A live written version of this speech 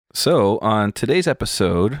So, on today's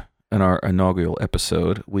episode, in our inaugural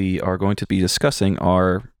episode, we are going to be discussing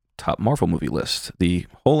our top Marvel movie list. The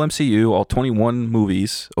whole MCU, all 21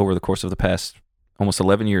 movies over the course of the past almost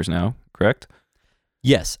 11 years now, correct?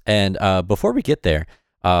 Yes, and before we get there,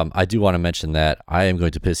 I do want to mention that I am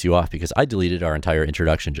going to piss you off because I deleted our entire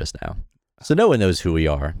introduction just now. So no one knows who we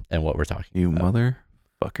are and what we're talking You about.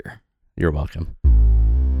 motherfucker. You're welcome.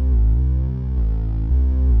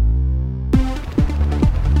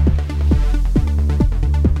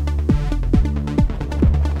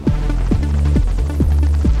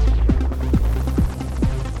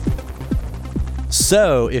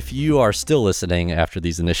 So, if you are still listening after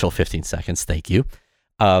these initial 15 seconds, thank you.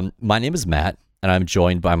 My name is Matt, and I'm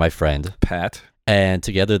joined by my friend. Pat. And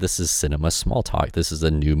together, this is Cinema Small Talk. This is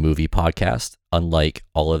a new movie podcast, unlike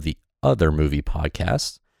all of the other movie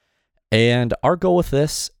podcasts. And our goal with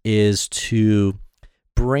this is to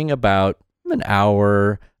bring about an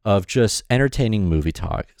hour of just entertaining movie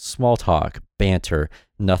talk, small talk, banter,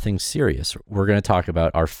 nothing serious. We're going to talk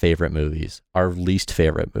about our favorite movies, our least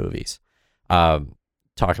favorite movies.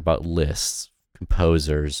 Talk about lists,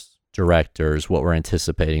 composers, directors, what we're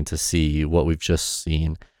anticipating to see, what we've just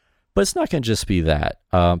seen. But it's not going to just be that.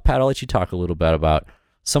 Pat, I'll let you talk a little bit about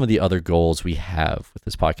some of the other goals we have with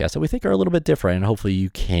this podcast that we think are a little bit different, and hopefully you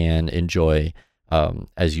can enjoy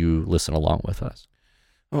as you listen along with us.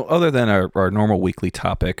 Well, other than our normal weekly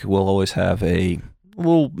topic, we'll always have a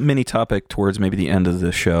little mini topic towards maybe the end of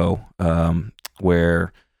the show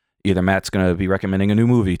where either Matt's going to be recommending a new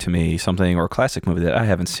movie to me, something, or a classic movie that I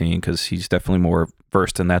haven't seen because he's definitely more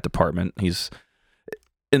versed in that department. He's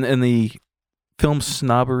in the film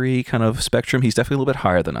snobbery kind of spectrum. He's definitely a little bit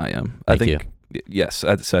higher than I am. Thank I you. think, yes,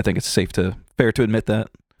 so I think it's fair to admit that.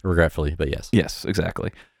 Regretfully, but yes. Yes,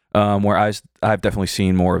 exactly. Where I've definitely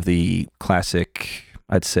seen more of the classic,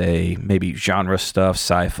 I'd say maybe genre stuff,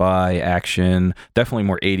 sci-fi, action, definitely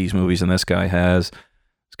more 80s movies than this guy has.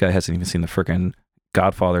 This guy hasn't even seen the frickin'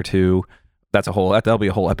 Godfather 2. That'll be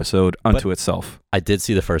a whole episode unto itself. I did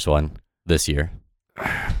see the first one this year.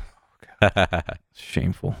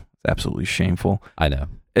 Shameful. It's absolutely shameful. I know.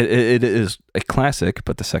 It is a classic,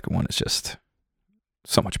 but the second one is just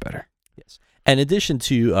so much better. Yes. In addition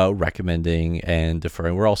to recommending and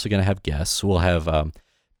deferring, we're also going to have guests. We'll have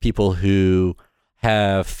people who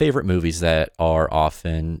have favorite movies that are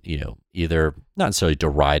often, either not necessarily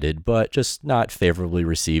derided, but just not favorably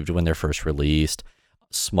received when they're first released.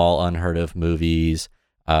 Small, unheard of movies,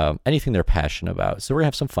 anything they're passionate about. So we're going to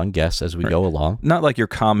have some fun guests as we go along. Not like your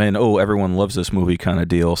common, everyone loves this movie kind of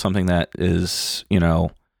deal. Something that is,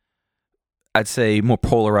 I'd say more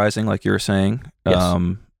polarizing, like you were saying.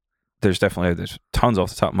 Yes. There's tons off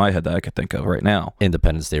the top of my head that I could think of right now.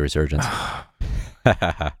 Independence Day Resurgence.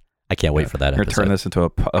 I can't wait for that We're episode. turn this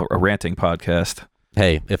into a ranting podcast.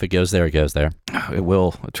 Hey, if it goes there, it goes there. It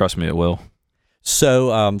will. Trust me, it will.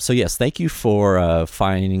 So yes, thank you for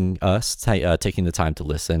finding us, taking the time to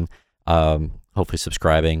listen, hopefully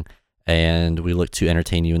subscribing, and we look to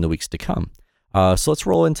entertain you in the weeks to come. So let's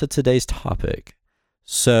roll into today's topic.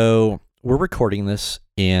 So we're recording this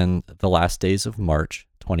in the last days of March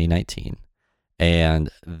 2019, and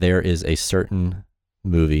there is a certain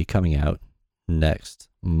movie coming out next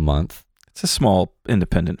month. It's a small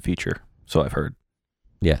independent feature, so I've heard.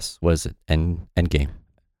 Yes, what is it? Endgame.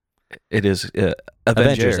 It is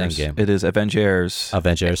Avengers Avengers. Endgame. It is Avengers.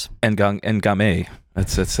 Avengers. Endgame.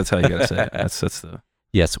 That's how you gotta say it. That's the.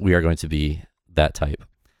 Yes, we are going to be that type.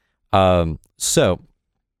 So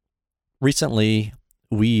recently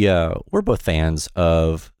we're both fans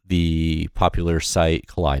of the popular site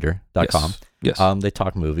Collider.com. Yes. They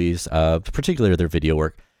talk movies, particularly their video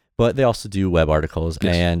work, but they also do web articles.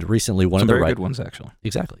 Yes. And recently, one Some of the very good ones actually.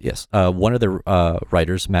 Exactly. Yes. One of the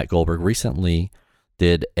writers, Matt Goldberg, recently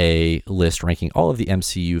did a list ranking all of the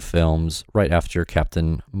MCU films right after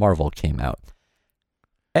Captain Marvel came out.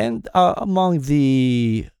 And among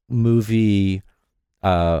the movie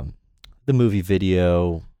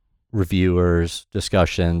video reviewers,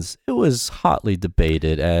 discussions, it was hotly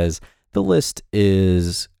debated as the list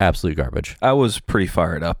is absolute garbage. I was pretty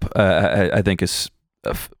fired up. I think it's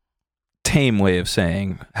a tame way of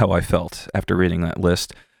saying how I felt after reading that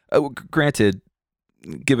list. Granted,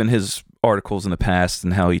 given his articles in the past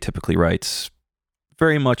and how he typically writes,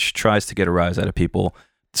 very much tries to get a rise out of people.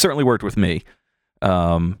 Certainly worked with me.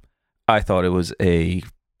 I thought it was a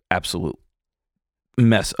absolute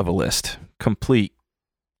mess of a list. Completely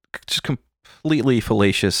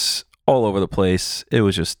fallacious, all over the place. It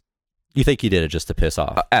was just. You think he did it just to piss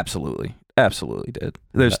off? Absolutely did.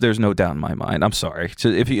 There's no doubt in my mind. I'm sorry. So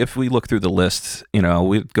if we look through the list,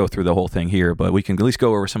 we go through the whole thing here, but we can at least go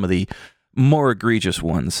over some of the more egregious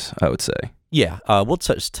ones, I would say. Yeah, we'll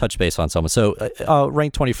touch base on some. So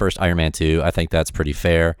ranked 21st, Iron Man 2. I think that's pretty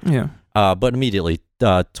fair. Yeah. But immediately,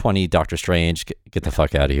 20, Doctor Strange. Get the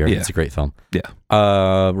fuck out of here. Yeah. It's a great film.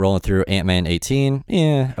 Yeah. Rolling through Ant-Man 18.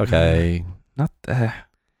 Yeah, okay. Not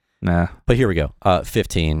nah. But here we go.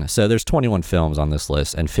 15. So there's 21 films on this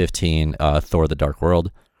list, and 15 Thor: The Dark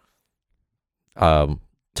World.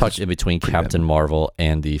 Touch in between Captain Marvel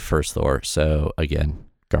and the first Thor. So again,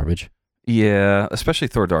 garbage. Yeah, especially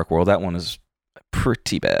Thor: Dark World. That one is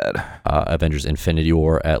pretty bad. Avengers: Infinity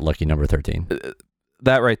War at lucky number 13.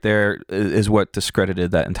 That right there is what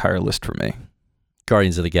discredited that entire list for me.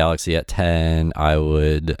 Guardians of the Galaxy at 10. I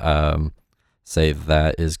would say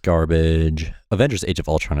that is garbage. Avengers: Age of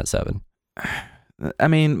Ultron at 7. I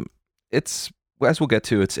mean, it's, as we'll get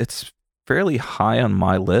to, it's fairly high on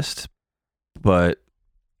my list, but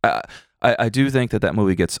I do think that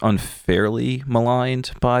movie gets unfairly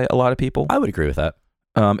maligned by a lot of people. I would agree with that.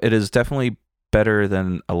 It is definitely better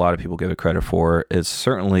than a lot of people give it credit for. It's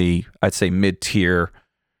certainly, I'd say, mid-tier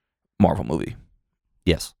Marvel movie.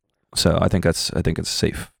 Yes. So I think it's a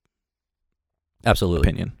safe Absolutely.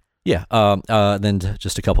 opinion. Yeah. Then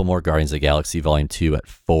just a couple more. Guardians of the Galaxy Volume 2 at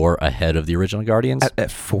 4, ahead of the original Guardians.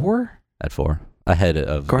 At 4? At 4. Ahead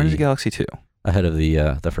of Guardians of the Galaxy 2. Ahead of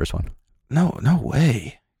the first one. No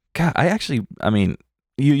way. God, I mean,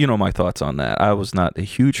 you know my thoughts on that. I was not a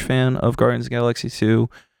huge fan of Guardians of the Galaxy 2.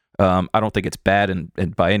 I don't think it's bad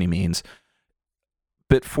and by any means.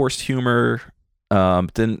 Bit forced humor,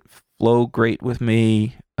 didn't flow great with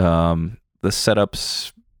me. The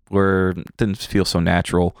setups didn't feel so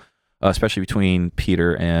natural, especially between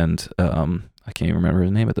Peter and I can't even remember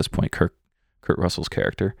his name at this point. Kurt Russell's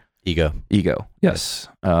character. Ego. Yes.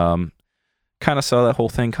 Kind of saw that whole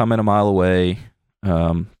thing coming a mile away.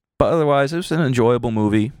 But otherwise, it was an enjoyable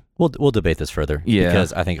movie. We'll debate this further. Yeah.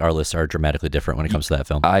 Because I think our lists are dramatically different when it comes to that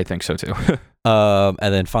film. I think so too. And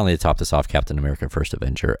then finally, to top this off, Captain America: First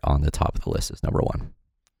Avenger on the top of the list is number 1.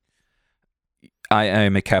 I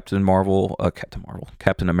am a Captain America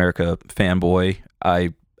fanboy.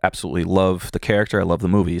 I absolutely love the character. I love the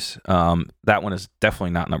movies. That one is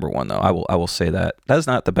definitely not number 1 though. I will say that is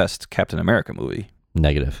not the best Captain America movie.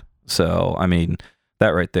 Negative. So I mean, that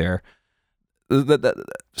right there. That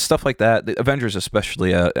stuff like that, the Avengers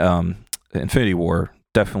especially, Infinity War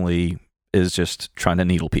definitely is just trying to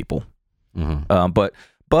needle people. Mm-hmm.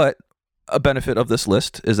 But a benefit of this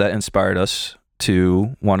list is that inspired us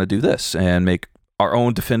to want to do this and make our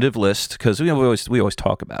own definitive list, because we always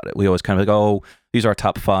talk about it. We always kind of like, oh, these are our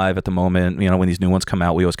top 5 at the moment. You know, when these new ones come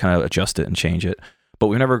out, we always kind of adjust it and change it. But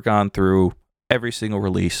we've never gone through every single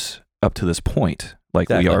release up to this point like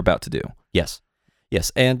we are about to do. Yes,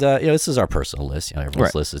 and this is our personal list.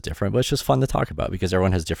 Everyone's list is different, but it's just fun to talk about because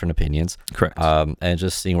everyone has different opinions. Correct. And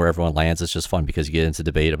just seeing where everyone lands, it's just fun because you get into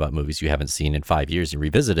debate about movies you haven't seen in 5 years and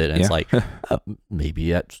revisit it, and it's like,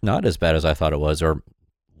 maybe it's not as bad as I thought it was, or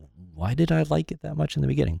why did I like it that much in the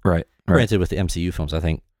beginning? Right. Granted, with the MCU films, I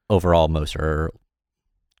think overall most are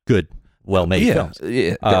good, well-made films.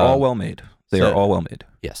 Yeah, they're all well-made. They are all well-made.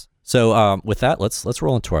 Yes. So with that, let's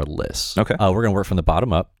roll into our list. Okay. We're going to work from the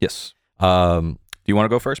bottom up. Yes. Do you want to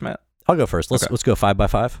go first, Matt? I'll go first. Let's go 5 by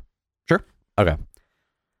 5. Sure. Okay.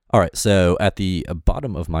 All right. So at the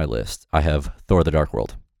bottom of my list, I have Thor: The Dark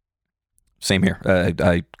World. Same here.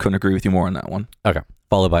 I couldn't agree with you more on that one. Okay.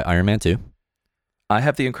 Followed by Iron Man 2. I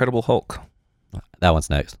have The Incredible Hulk. That one's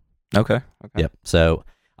next. Okay. Yep. So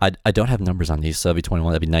I don't have numbers on these. So that'd be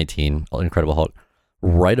 21. That'd be 19. Incredible Hulk.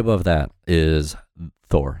 Right above that is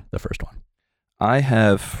Thor, the first one. I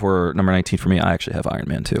have, for number 19 for me, I actually have Iron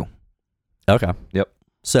Man 2. Okay. Yep.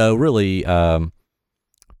 So really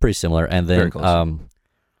pretty similar. And then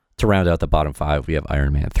to round out the bottom 5, we have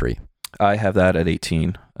Iron Man 3. I have that at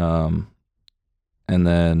 18. And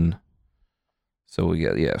then, so we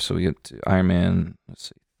get to Iron Man, let's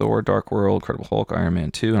see, Thor: Dark World, Incredible Hulk, Iron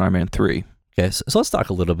Man 2, and Iron Man 3. Okay, so let's talk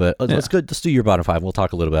a little bit. Let's do your bottom 5. We'll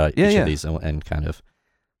talk a little bit about each of these and kind of.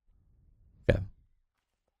 Okay.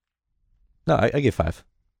 No, I give 5.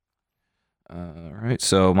 All right.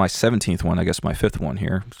 So my 17th one, I guess my 5th one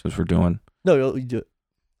here, since we're doing. No, you do it.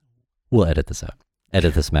 We'll edit this out.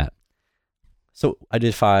 Edit this, Matt. So I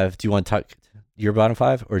did 5. Do you want to talk your bottom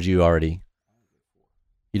 5, or do you already?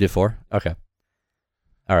 You did 4? Okay.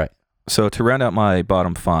 All right. So to round out my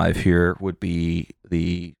bottom 5 here would be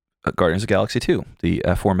the Guardians of the Galaxy 2, the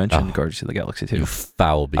aforementioned Guardians of the Galaxy 2. You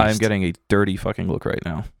foul beast. I'm getting a dirty fucking look right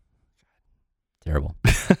now. Terrible.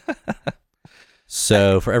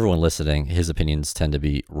 So for everyone listening, his opinions tend to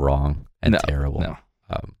be wrong and terrible. No,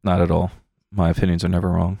 not at all. My opinions are never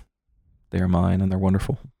wrong. They are mine and they're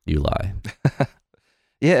wonderful. You lie.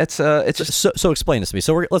 Yeah, it's just So explain this to me.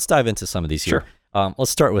 So let's dive into some of these here. Sure.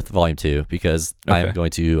 Let's start with Volume 2 because I am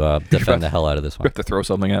going to defend the hell out of this you one. have to throw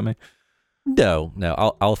something at me. No,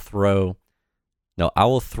 I will throw.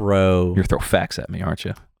 You're throw facts at me, aren't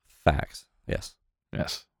you? Facts. Yes,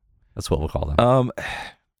 that's what we'll call them.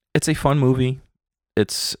 It's a fun movie.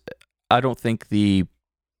 I don't think it's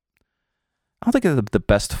the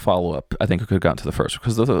best follow-up. I think it could have gotten to the first,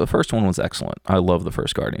 because the first one was excellent. I love the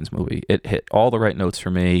first Guardians movie. It hit all the right notes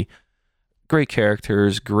for me. Great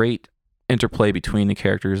characters, great interplay between the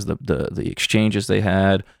characters, the exchanges they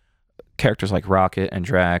had. Characters like Rocket and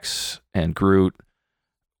Drax and Groot.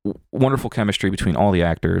 Wonderful chemistry between all the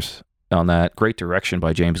actors on that. Great direction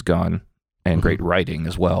by James Gunn and great writing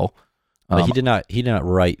as well. But he did not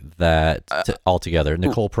write that altogether.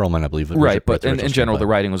 Nicole Perlman, I believe. Right, but in general, the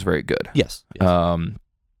writing was very good. Yes.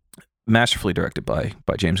 Masterfully directed by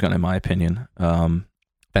James Gunn, in my opinion.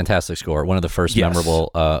 Fantastic score. One of the first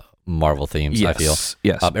memorable Marvel themes, I feel.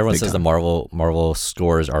 Yes. Everyone says the Marvel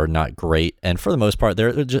scores are not great, and for the most part,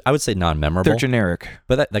 they're just, I would say, non-memorable. They're generic.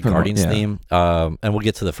 But that Guardians theme, and we'll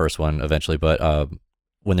get to the first one eventually, but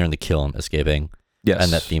when they're in the kiln escaping,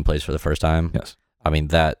 and that theme plays for the first time, I mean,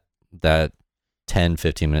 that 10,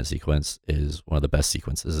 15-minute sequence is one of the best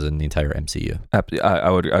sequences in the entire MCU. I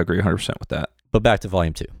agree 100% with that. But back to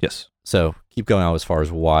Volume 2. Yes. So keep going on as far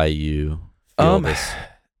as why you feel this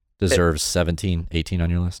deserves 17, 18 on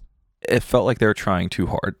your list. It felt like they were trying too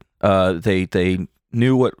hard. They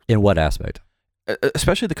knew what... In what aspect?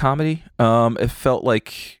 Especially the comedy. It felt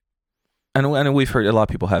like... I know we've heard a lot of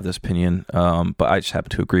people have this opinion, but I just happen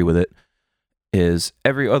to agree with it, is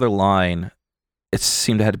every other line... It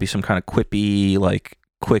seemed to have to be some kind of quippy, like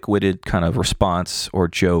quick-witted kind of response or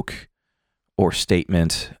joke or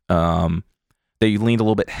statement. They leaned a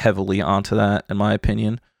little bit heavily onto that, in my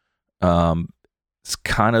opinion. It's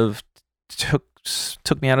kind of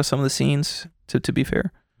took me out of some of the scenes, to be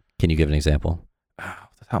fair. Can you give an example? Off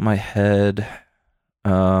the top of my head.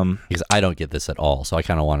 Because I don't get this at all, so I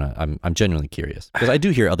kind of want to... I'm genuinely curious. Because I do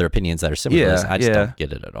hear other opinions that are similar to this. I just don't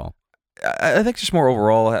get it at all. I think just more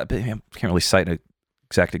overall, I can't really cite an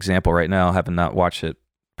exact example right now, having not watched it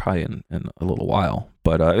probably in a little while.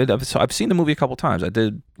 But I've seen the movie a couple times. I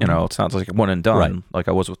did, it's not like one and done, like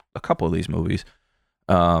I was with a couple of these movies.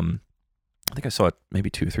 I think I saw it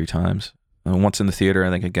maybe 2 or 3 times. Once in the theater,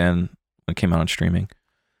 I think again when it came out on streaming.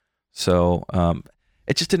 So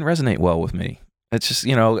it just didn't resonate well with me. It's just,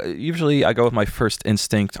 usually I go with my first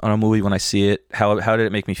instinct on a movie when I see it. How did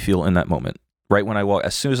it make me feel in that moment? Right when I walk,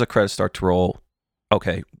 as soon as the credits start to roll,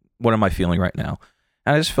 okay, what am I feeling right now?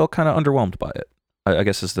 And I just felt kind of underwhelmed by it. I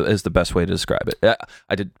guess is the best way to describe it.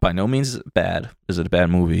 I did by no means bad. Is it a bad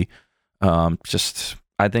movie? Just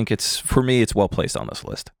I think for me it's well placed on this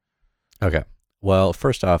list. Okay. Well,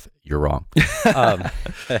 first off, you're wrong.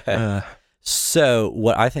 So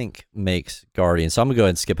what I think makes Guardians, so I'm gonna go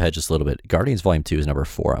ahead and skip ahead just a little bit. Guardians Volume 2 is number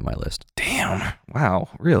 4 on my list. Damn! Wow,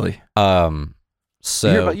 really?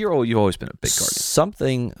 So you've always been a big Guardian.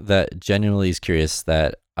 Something that genuinely is curious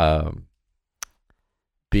that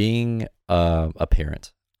being a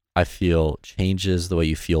parent, I feel changes the way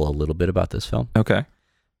you feel a little bit about this film. Okay.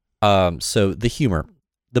 So the humor,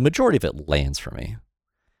 the majority of it lands for me.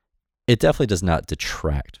 It definitely does not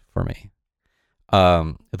detract for me.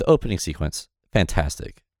 The opening sequence,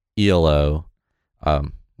 fantastic. ELO,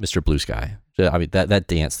 Mr. Blue Sky. I mean that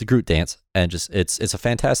dance, the Groot dance, and just it's a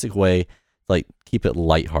fantastic way. Like, keep it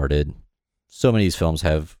lighthearted. So many of these films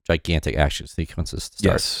have gigantic action sequences to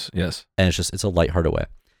start. Yes. And it's a lighthearted way.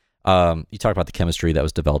 You talk about the chemistry that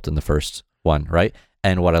was developed in the first one, right?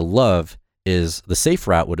 And what I love is the safe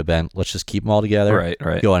route would have been, let's just keep them all together.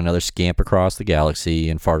 Right. Go on another scamp across the galaxy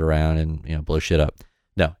and fart around and blow shit up.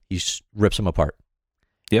 No, he just rips them apart.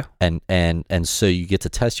 Yeah. And so you get to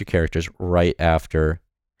test your characters right after.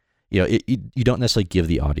 You don't necessarily give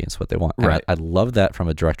the audience what they want. Right. I love that from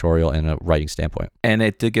a directorial and a writing standpoint. And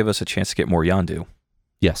it did give us a chance to get more Yondu.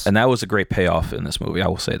 Yes. And that was a great payoff in this movie. I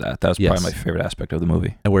will say that. That was probably my favorite aspect of the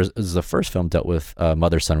movie. And whereas the first film dealt with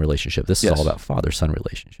mother-son relationship, this is all about father-son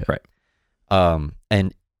relationship. Right.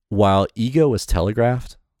 And while ego was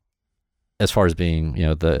telegraphed, as far as being,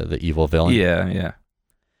 the evil villain. Yeah.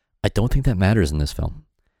 I don't think that matters in this film.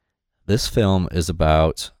 This film is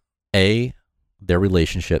about, their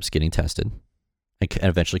relationships getting tested and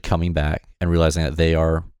eventually coming back and realizing that they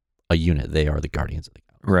are a unit. They are the Guardians of the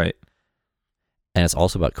Galaxy. Right. And it's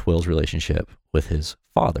also about Quill's relationship with his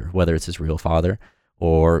father, whether it's his real father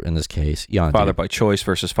or, in this case, Yondu. Father by choice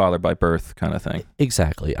versus father by birth kind of thing.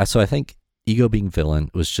 Exactly. So I think ego being villain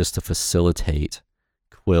was just to facilitate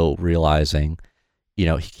Quill realizing, he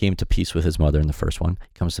came to peace with his mother in the first one.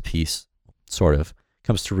 He comes to peace, sort of,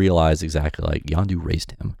 comes to realize exactly like Yondu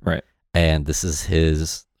raised him. Right. And this is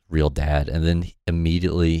his real dad. And then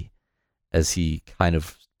immediately, as he kind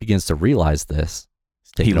of begins to realize this,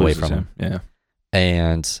 it's taken away from him. Yeah.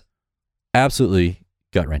 And absolutely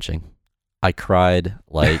gut-wrenching. I cried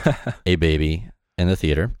like a baby in the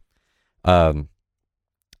theater. And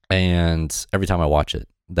every time I watch it,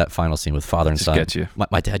 that final scene with father and Just son, get you.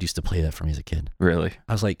 my dad used to play that for me as a kid. Really?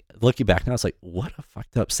 I was like, looking back now, I was like, what a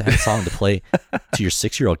fucked up, sad song to play to your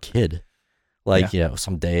 6-year-old kid. Like,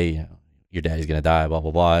 someday, your daddy's going to die, blah,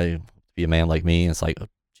 blah, blah. Be a man like me. And it's like, oh,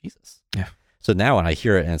 Jesus. Yeah. So now when I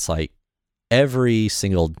hear it, and it's like every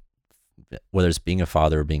single, whether it's being a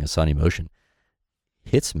father or being a son emotion,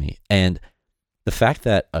 hits me. And the fact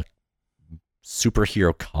that a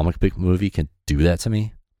superhero comic book movie can do that to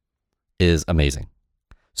me is amazing.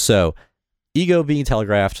 So, ego being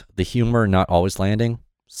telegraphed, the humor not always landing,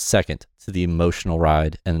 second to the emotional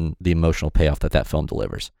ride and the emotional payoff that film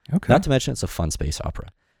delivers. Okay. Not to mention it's a fun space opera.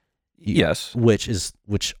 Yes.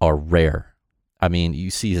 Which are rare. I mean, you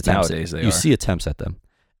see attempts. Nowadays they you are. see attempts at them,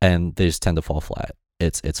 and they just tend to fall flat.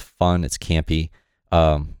 It's fun. It's campy.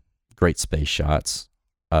 Great space shots.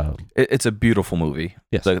 It's a beautiful movie.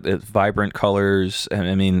 Yes. It's vibrant colors, and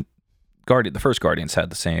I mean, the first Guardians had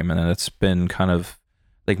the same, and then it's been kind of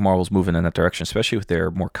like Marvel's moving in that direction, especially with their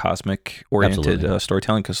more cosmic oriented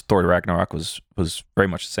storytelling. Because Thor Ragnarok was very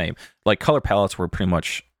much the same. Like color palettes were pretty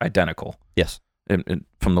much identical. Yes.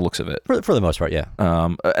 From the looks of it, for the most part, yeah.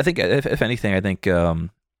 I think if anything, I think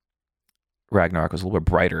Ragnarok was a little bit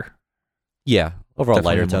brighter. Yeah, overall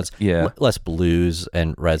Definitely lighter tones. Yeah, less blues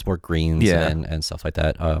and reds, more greens, and stuff like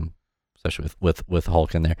that. Especially with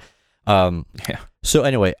Hulk in there. Yeah. So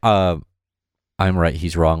anyway, I'm right.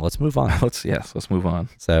 He's wrong. Let's move on. Let's move on.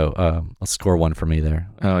 So let's score 1 for me there.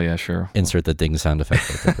 Oh yeah, sure. Insert the ding sound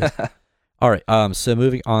effect. All right. So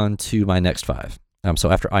moving on to my next 5.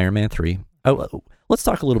 So after Iron Man 3. Oh, let's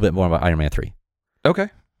talk a little bit more about Iron Man 3. Okay.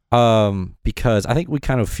 Because I think we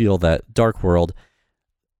kind of feel that Dark World.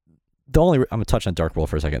 I'm gonna touch on Dark World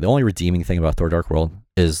for a second. The only redeeming thing about Thor: Dark World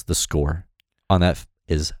is the score on that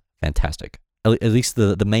is fantastic. At least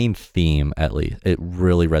the main theme, at least it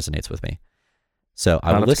really resonates with me. So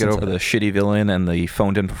I will listen to get over the shitty villain and the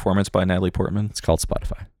phoned-in performance by Natalie Portman. It's called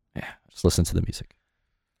Spotify. Yeah, just listen to the music.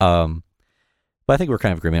 But I think we're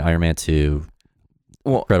kind of agreement. Iron Man 2.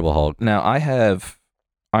 Well, Incredible Hulk. Now I have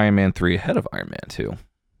Iron Man 3 ahead of Iron Man 2.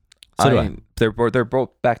 So do I. They're both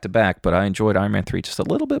back to back, but I enjoyed Iron Man 3 just a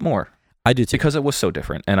little bit more. I do too, because it was so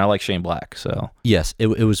different, and I like Shane Black. So yes, it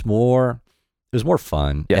was more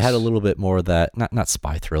fun. Yes. It had a little bit more of that not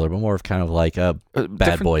spy thriller, but more of kind of like a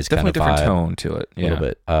Bad Boys kind of different vibe. tone to it. Yeah. A little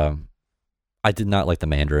bit. I did not like the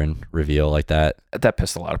Mandarin reveal like that. That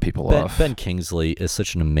pissed a lot of people off. Ben Kingsley is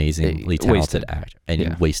such an amazingly talented actor, and he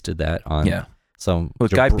wasted that on some.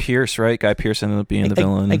 With Guy Pearce, right? Guy Pearce ended up being the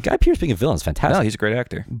villain. And Guy Pearce being a villain is fantastic. No, he's a great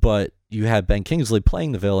actor. But you have Ben Kingsley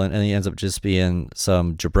playing the villain, and he ends up just being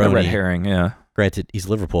some jabroni. A red herring, yeah. Granted, he's a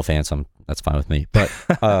Liverpool fan, so that's fine with me. But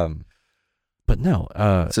but no,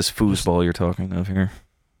 it's this foosball you're talking of here.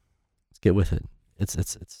 Let's get with it. It's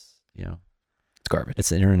it's garbage.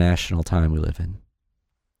 It's an international time we live in.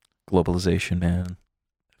 Globalization, man.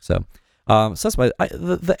 So that's why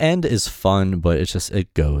the end is fun, but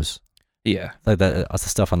it goes. Yeah, like that. The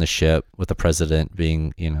stuff on the ship with the president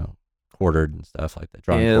being quartered and stuff like that.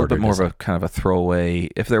 Yeah, a little bit more of a kind of a throwaway.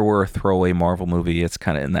 If there were a throwaway Marvel movie, it's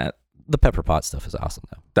kind of in that. The Pepper Potts stuff is awesome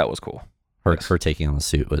though. That was cool. Her taking on the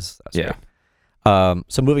suit was yeah. Great.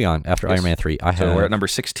 So moving on after Iron Man 3, So we're at number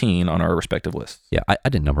 16 on our respective lists. Yeah, I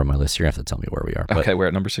didn't number my list. You're gonna have to tell me where we are. Okay, we're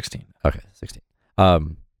at number 16. Okay, 16.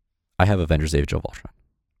 I have Avengers: Age of Ultron.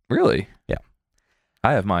 Really? Yeah.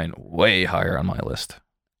 I have mine way higher on my list.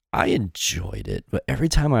 I enjoyed it, but every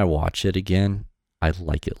time I watch it again, I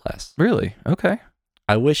like it less. Really? Okay.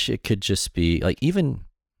 I wish it could just be like even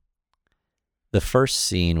the first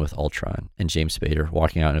scene with Ultron and James Spader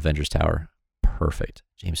walking out in Avengers Tower. Perfect.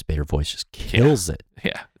 James Spader voice just kills it.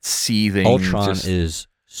 Yeah. It's seething. Ultron is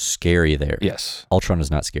scary there. Yes. Ultron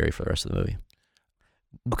is not scary for the rest of the movie.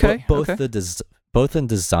 Okay. Both in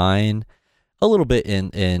design, a little bit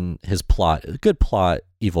in his plot, good plot,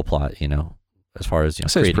 evil plot, as far as,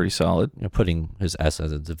 it's pretty solid. Putting his S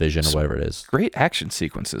as a division or whatever it is. Great action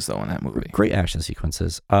sequences though in that movie. Great action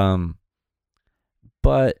sequences.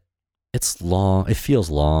 But it's long. It feels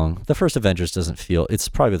long. The first Avengers doesn't feel, it's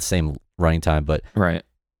probably the same running time, but right.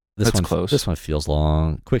 That's close. This one feels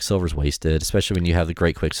long. Quicksilver's wasted, especially when you have the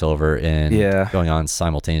great Quicksilver going on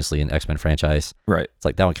simultaneously in X-Men franchise. Right. It's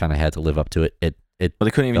like that one kind of had to live up to it. Well,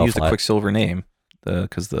 they couldn't even use the Quicksilver name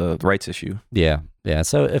because the rights issue. Yeah.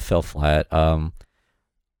 So it fell flat.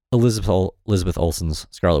 Elizabeth Olsen's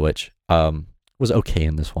Scarlet Witch was okay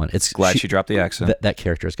in this one. It's Glad she dropped the accent. That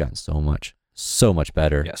character has gotten so much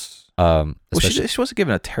better. Yes. Well, she wasn't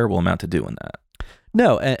given a terrible amount to do in that.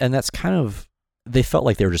 No, and that's kind of, they felt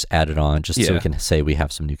like they were just added on just so we can say we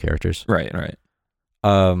have some new characters. Right.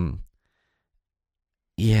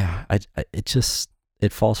 Yeah,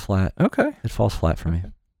 it falls flat. Okay. It falls flat for me.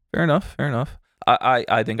 Fair enough.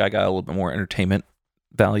 I think I got a little bit more entertainment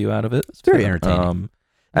value out of it. It's very entertaining.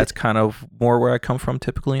 That's kind of more where I come from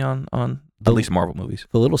typically on at least Marvel movies.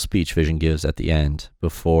 The little speech Vision gives at the end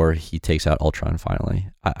before he takes out Ultron finally.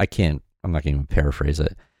 I'm not going to paraphrase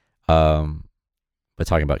it. But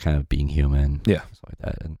talking about kind of being human. Yeah. Stuff like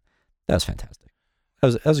that. And that was fantastic.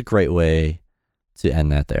 That was a great way to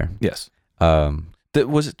end that there. Yes.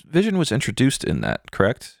 Vision was introduced in that,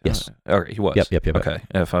 correct? Yes. Okay, he was. Yep. Okay,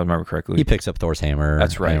 if I remember correctly. He picks up Thor's hammer.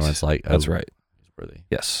 That's right. And everyone's like, that's right. He's worthy.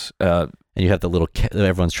 Yes. And you have the little,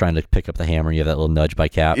 everyone's trying to pick up the hammer. And you have that little nudge by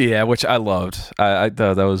Cap. Yeah, which I loved. I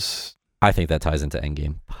thought that was. I think that ties into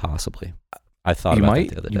Endgame, possibly. I thought you about might,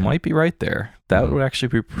 that the other day. You might be right there. That would actually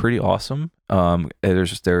be pretty awesome.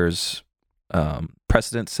 There's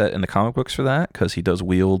precedent set in the comic books for that because he does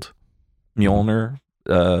wield Mjolnir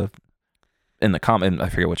in the comic. I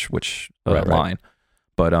forget which line, right.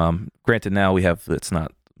 But granted, now we have, it's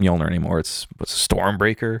not Mjolnir anymore. It's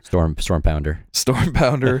Stormbreaker, Storm Pounder, Storm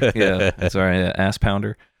Pounder. Yeah, sorry, ass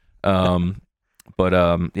pounder.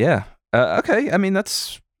 Yeah. Okay. I mean,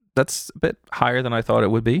 that's a bit higher than I thought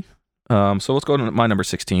it would be. So let's go to my number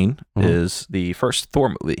 16 is the first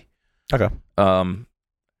Thor movie. Okay. I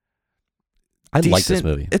like this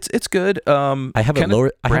movie. It's good. I have it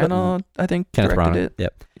lower. I think Kenneth directed Branagh. it.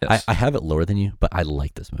 Yep. Yes. I have it lower than you, but I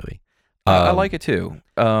like this movie. I like it too.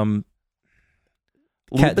 Kat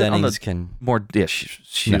Dennings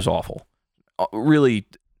she was awful. Really,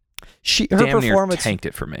 her damn performance near tanked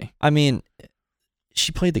it for me. I mean,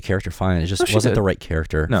 she played the character fine. It just she wasn't did. the right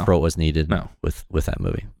character for what was needed with that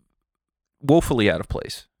movie. Woefully out of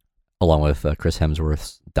place. Along with Chris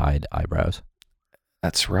Hemsworth's dyed eyebrows.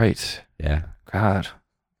 That's right. Yeah. God.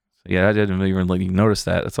 Yeah, I didn't even really notice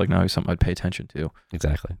that. It's like now something I'd pay attention to.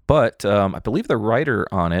 Exactly. But I believe the writer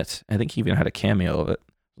on it, I think he even had a cameo of it,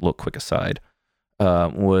 a little quick aside,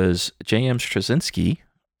 was J.M. Straczynski,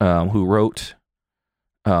 who wrote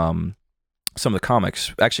some of the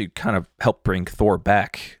comics, actually kind of helped bring Thor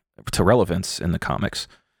back to relevance in the comics,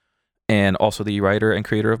 and also the writer and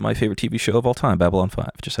creator of my favorite TV show of all time, Babylon 5.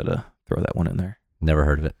 Just had to throw that one in there. Never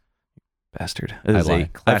heard of it. Bastard. It is a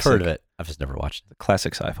classic, I've heard of it. I've just never watched it. A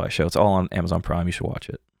classic sci-fi show. It's all on Amazon Prime. You should watch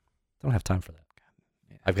it. Don't have time for that.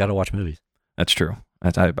 I've got to watch movies. That's true.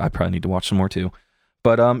 I probably need to watch some more too.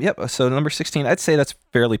 But yep. So number 16, I'd say that's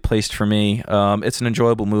fairly placed for me. It's an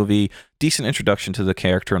enjoyable movie, decent introduction to the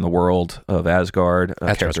character and the world of Asgard,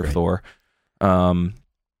 character of Thor.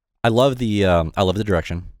 I love the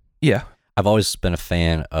direction. Yeah, I've always been a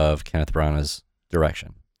fan of Kenneth Branagh's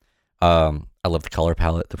direction. I love the color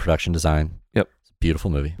palette, the production design. Yep, it's a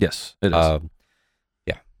beautiful movie. Yes, it is.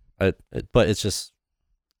 But it's just,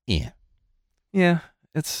 yeah.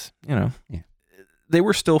 It's they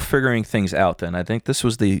were still figuring things out then. I think this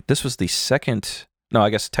was the second, no,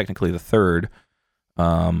 I guess technically the third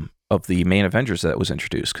of the main Avengers that was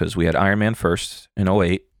introduced, because we had Iron Man first in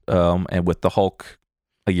 2008, and with the Hulk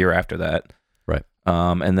a year after that. Right.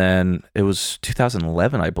 And then it was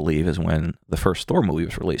 2011, I believe, is when the first Thor movie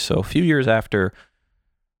was released. So a few years after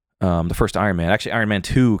the first Iron Man. Actually, Iron Man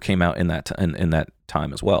 2 came out in that in that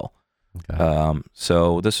time as well. Okay.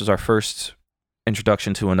 So this was our first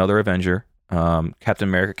introduction to another Avenger. Captain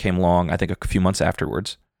America came along, I think, a few months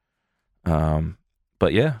afterwards.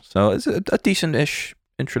 But yeah, so it's a decent-ish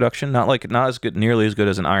introduction. Not as good, nearly as good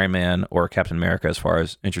as an Iron Man or Captain America as far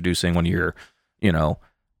as introducing one of your,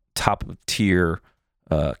 top tier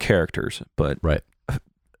characters. But right.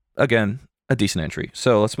 Again, a decent entry.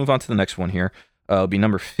 So let's move on to the next one here. It'll be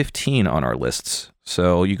number 15 on our lists.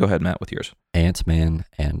 So you go ahead, Matt, with yours. Ant-Man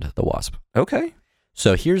and the Wasp. Okay.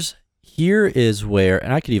 So here is where,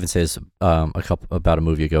 and I could even say this about a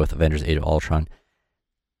movie ago with Avengers: Age of Ultron.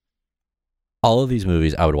 All of these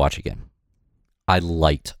movies I would watch again. I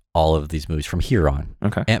liked all of these movies from here on.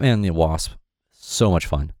 Okay. Ant-Man and the Wasp, so much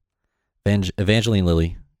fun. Evangeline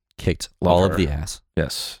Lilly kicked Love all her. of the ass.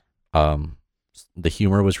 Yes. The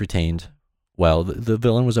humor was retained. Well, the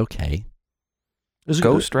villain was okay. It was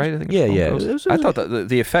Ghost, right? I think. Ghost. I thought that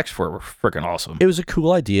the effects were freaking awesome. It was a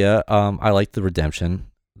cool idea. I liked the redemption.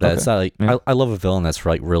 That's not like I love a villain that's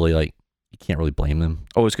like really like you can't really blame them.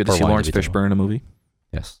 Always good to see Lawrence Fishburne in a movie.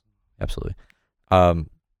 Yes, absolutely. I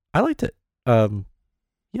liked it.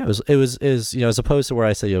 Yeah, it was as opposed to where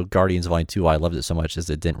I say Guardians Volume 2, I loved it so much as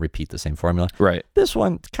it didn't repeat the same formula. Right. This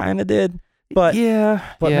one kind of did, but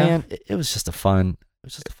man, it was just a fun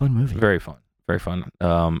movie. Very fun. Very fun.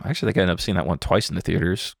 I actually think I ended up seeing that one twice in the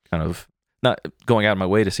theaters. Kind of not going out of my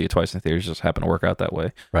way to see it twice in the theaters, just happened to work out that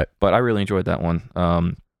way. Right. But I really enjoyed that one.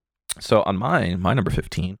 So on my number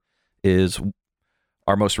 15 is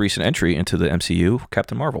our most recent entry into the MCU,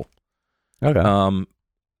 Captain Marvel. Okay.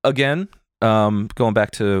 Again, going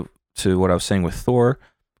back to what I was saying with Thor,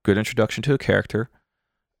 good introduction to a character.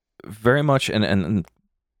 Very much, and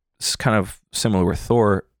it's kind of similar with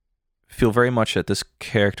Thor, feel very much that this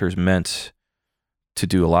character is meant to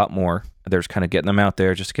do a lot more. There's kind of getting them out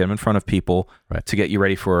there just to get them in front of people, right, to get you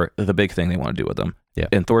ready for the big thing they want to do with them. Yeah.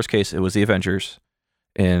 In Thor's case, it was the Avengers.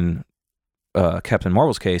 In Captain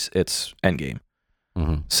Marvel's case, it's Endgame.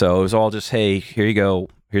 Mm-hmm. So it was all just, hey, here you go.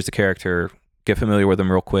 Here's the character. Get familiar with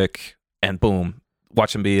him real quick, and boom,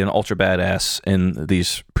 watch him be an ultra badass in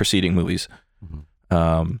these preceding movies.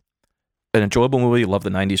 Mm-hmm. An enjoyable movie. Love the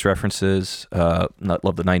 90s references. Love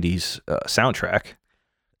the 90s soundtrack.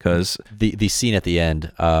 Because the scene at the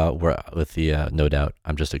end, where with the No Doubt,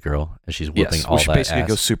 I'm Just a Girl, and she's whipping all which that basically ass.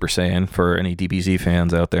 goes Super Saiyan for any DBZ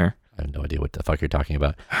fans out there. I have no idea what the fuck you're talking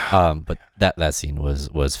about. But that scene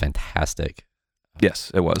was fantastic.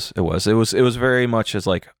 Yes, it was. It was very much as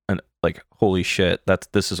like holy shit,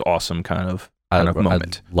 this is awesome kind of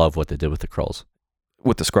moment. I love what they did with the Krulls.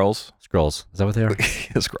 With the Skrulls? Skrulls. Is that what they are?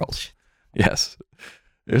 The Skrulls. Yes.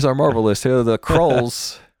 Here's our Marvel list. Here are the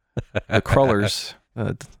Krulls. The Krullers.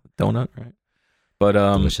 Donut, right? But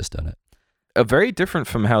delicious donut. Very different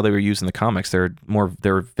from how they were used in the comics. They're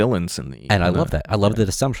villains in the. And I love that. I love the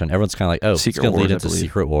assumption. Everyone's kind of like, oh, Secret it's going to lead Wars, into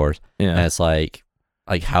Secret Wars. Yeah. And it's like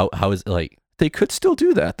how is it like? They could still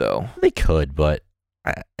do that though. They could, but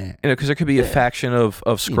because there could be a faction of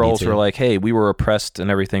Skrulls who are like, hey, we were oppressed and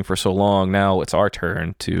everything for so long. Now it's our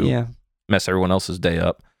turn to mess everyone else's day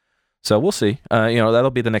up. So we'll see.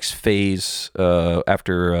 That'll be the next phase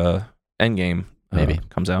after Endgame maybe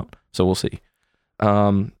comes out. So we'll see.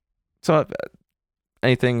 So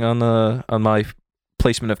anything on my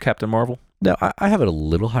placement of Captain Marvel? No, I have it a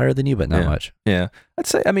little higher than you, but not much. Yeah, I'd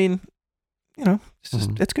say. I mean,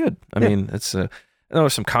 it's good. I mean, it's I know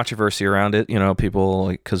there's some controversy around it. People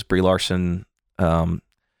because Brie Larson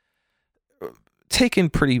taken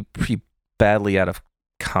pretty badly out of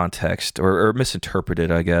context or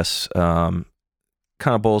misinterpreted, I guess. Kind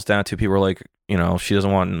of boils down to people are like, she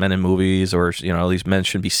doesn't want men in movies, or these men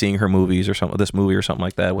shouldn't be seeing her movies or something. This movie or something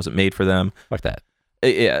like that wasn't made for them. Like that.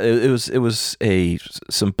 It was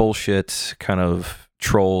some bullshit kind of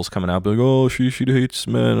trolls coming out being like, oh, she hates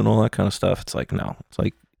men and all that kind of stuff. It's like, no, it's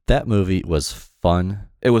like that movie was fun.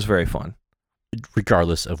 It was very fun,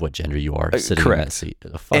 regardless of what gender you are sitting in that seat.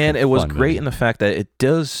 And it was great in the fact that it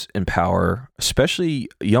does empower, especially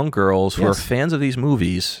young girls who are fans of these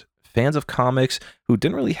movies, fans of comics, who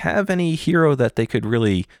didn't really have any hero that they could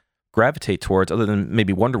really gravitate towards other than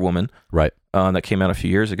maybe Wonder Woman, right? That came out a few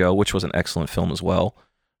years ago, which was an excellent film as well.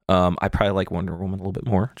 I probably like Wonder Woman a little bit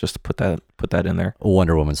more, just to put that in there.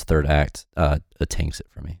 Wonder Woman's third act tanks it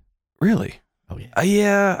for me. Really? Oh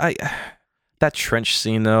yeah. That trench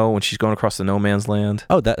scene though, when she's going across the no man's land.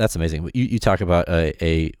 Oh, that's amazing. You talk about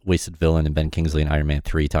a wasted villain in Ben Kingsley in Iron Man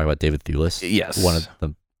 3. Talk about David Thewlis. Yes, one of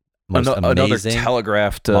the most another amazing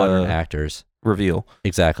telegraphed modern actors. Reveal.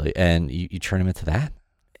 Exactly, and you turn him into that.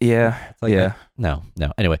 Yeah, No.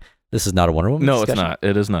 Anyway, this is not a Wonder Woman No, discussion. It's not.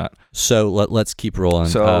 It is not. So let's keep rolling.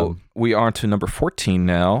 So we are on to number 14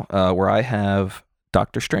 now, where I have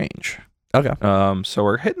Doctor Strange. Okay. So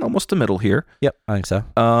we're hitting almost the middle here. Yep, I think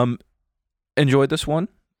so. Enjoyed this one.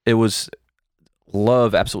 It was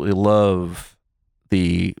absolutely love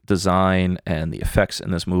the design and the effects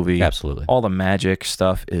in this movie. Absolutely. All the magic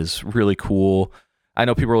stuff is really cool. I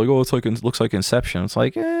know people are like, oh, it looks like Inception. It's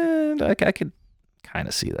like, I could kind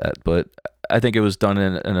of see that, but I think it was done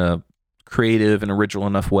in a creative and original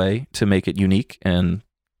enough way to make it unique and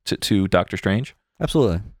to Doctor Strange.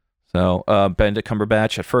 Absolutely. So Benedict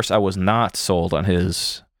Cumberbatch, at first I was not sold on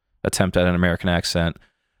his attempt at an American accent.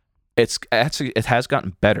 It has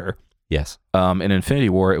gotten better. Yes. In Infinity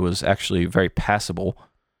War, it was actually very passable.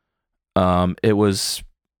 It was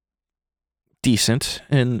decent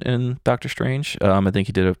in Doctor Strange. I think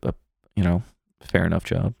he did a fair enough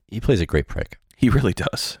job. He plays a great prick. He really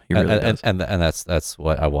does. He really does. And that's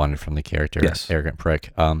what I wanted from the character. Yes. Arrogant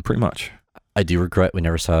prick. Pretty much. I do regret we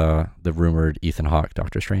never saw the rumored Ethan Hawke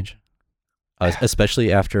Doctor Strange.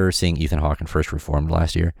 Especially after seeing Ethan Hawke in First Reformed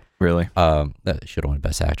last year. Really? That should have won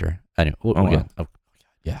Best Actor. Anyway,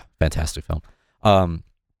 fantastic film.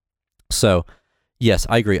 So, yes,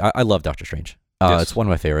 I agree. I love Doctor Strange. Yes. It's one of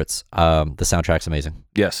my favorites. The soundtrack's amazing.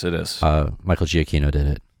 Yes, it is. Michael Giacchino did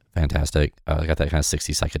it. Fantastic. Got that kind of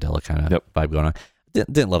 60s psychedelic kind of vibe going on.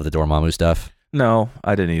 Didn't love the Dormammu stuff. No,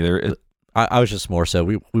 I didn't either. I was just more so,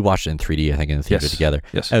 we watched it in 3D, I think, in the theater together.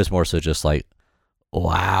 Yes. I was more so just like,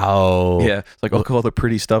 wow. Yeah, it's like, look at all the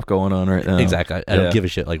pretty stuff going on right now. Exactly. I don't give a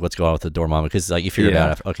shit like what's going on with the Dormammu, because like you figure it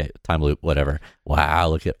out. Okay, time loop, whatever. Wow,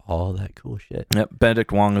 look at all that cool shit. Yep.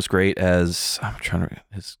 Benedict Wong is great as, I'm trying to,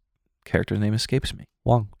 his character's name escapes me.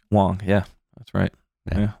 Wong, yeah, that's right.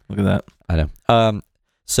 Yeah, look at that. I know.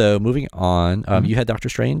 So moving on, you had Doctor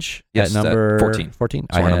Strange Yes, at number 14. 14.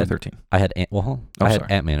 So number 13. I had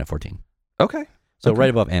Ant-Man at 14. Okay. So right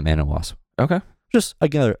above Ant-Man and Wasp. Okay. Just a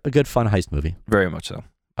good fun heist movie. Very much so.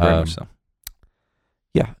 Very much so.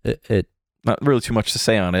 Yeah, it not really too much to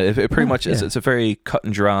say on it. It pretty much is. Yeah. It's a very cut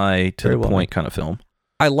and dry, to Very the well point kind of film.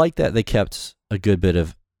 I like that they kept a good bit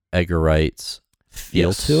of Edgar Wright's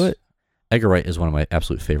feel to it. Edgar Wright is one of my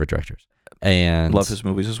absolute favorite directors, and Love his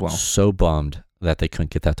movies as well. So bummed that they couldn't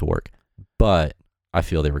get that to work, but I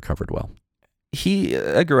feel they recovered well.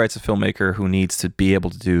 Edgar Wright's a filmmaker who needs to be able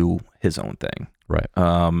to do his own thing, right?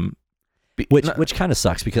 Which kind of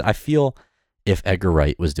sucks, because I feel if Edgar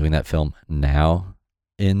Wright was doing that film now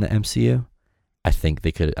in the MCU, I think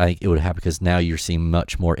it would happen, because now you're seeing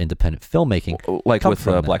much more independent filmmaking, like with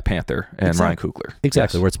Black Panther and Ryan Coogler.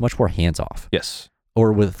 Exactly, Yes. where it's much more hands off. Yes.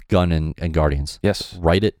 Or with Gunn and Guardians. Yes.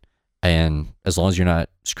 Write it, and as long as you're not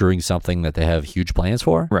screwing something that they have huge plans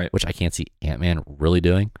for, right, which I can't see Ant-Man really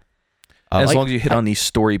doing. As long as you hit on these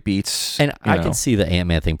story beats. And I could see the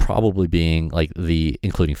Ant-Man thing probably being like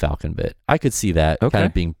including Falcon bit. I could see that kind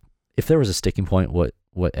of being, if there was a sticking point, what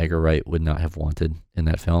Edgar Wright would not have wanted in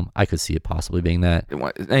that film, I could see it possibly being that.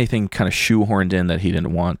 Anything kind of shoehorned in that he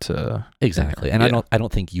didn't want to. Exactly. And I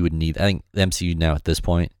don't think you would need, I think the MCU now at this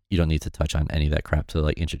point, you don't need to touch on any of that crap to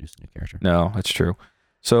like introduce a new character. No, that's true.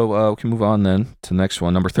 So we can move on then to the next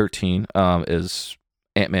one. Number 13 is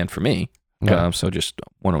Ant-Man for me. Okay. So just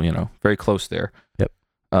one, very close there. Yep.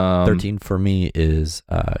 13 for me is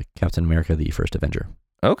Captain America: The First Avenger.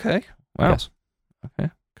 Okay. Wow. Yes. Okay.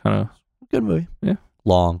 Kind of good movie. Yeah.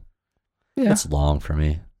 Long. Yeah. It's long for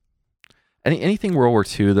me. Anything World War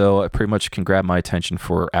II though, it pretty much can grab my attention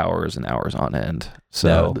for hours and hours on end.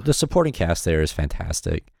 So the supporting cast there is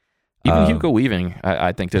fantastic. Even Hugo Weaving,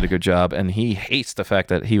 I think, did a good job, and he hates the fact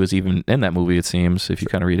that he was even in that movie. It seems, if you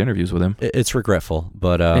kind of read interviews with him, it's regretful,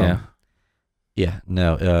 but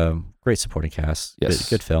great supporting cast. Yes,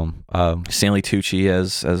 good film. Stanley Tucci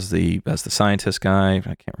as the scientist guy. I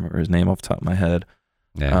can't remember his name off the top of my head.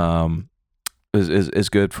 Yeah. Is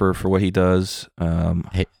good for what he does.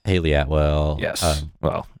 Haley Atwell. Yes.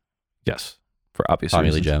 Yes. For obvious Tommy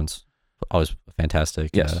reasons. Lee Jones, always fantastic.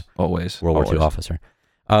 Yes. Always. World War II officer.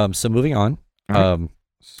 So moving on. Right.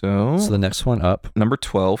 So the next one up, number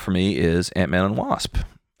 12 for me is Ant-Man and Wasp.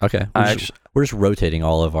 Okay, we're just rotating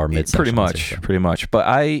all of our mid. Pretty much. But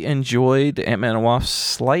I enjoyed Ant-Man and Wasp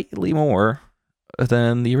slightly more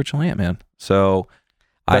than the original Ant-Man. So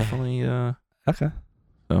definitely. Okay.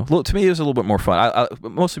 So to me, it was a little bit more fun. I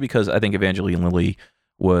mostly because I think Evangeline Lilly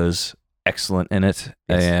was excellent in it,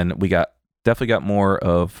 and we definitely got more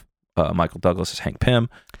of Michael Douglas as Hank Pym,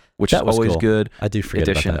 which is always cool. Good. I do forget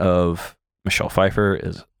Addition about that. of Michelle Pfeiffer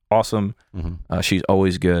is awesome. Mm-hmm. She's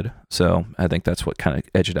always good. So I think that's what kind of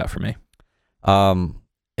edged it out for me.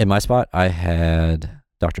 In my spot, I had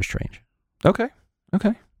Doctor Strange. Okay.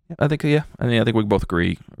 I think I think we both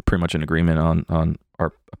agree, pretty much in agreement on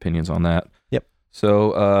our opinions on that. Yep.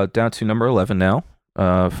 So down to number 11 now.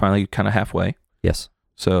 Finally, kind of halfway. Yes.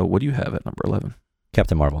 So what do you have at number 11?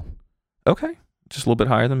 Captain Marvel. Okay, just a little bit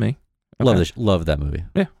higher than me. Okay. Love that movie.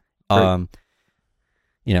 Yeah.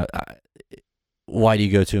 Why do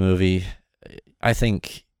you go to a movie? I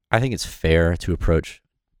think it's fair to approach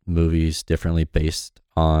movies differently based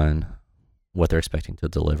on what they're expecting to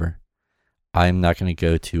deliver. I'm not going to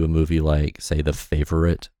go to a movie like, say, The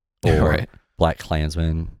Favorite or Black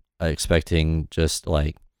Klansman expecting just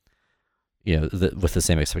like, with the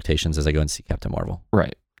same expectations as I go and see Captain Marvel.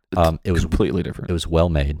 Right. It was completely different. It was well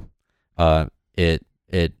made. I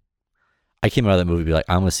came out of that movie be like,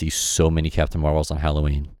 I'm going to see so many Captain Marvels on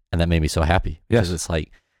Halloween. And that made me so happy. Yes. Because it's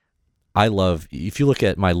like, if you look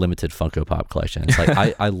at my limited Funko Pop collection, it's like,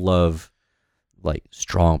 I love like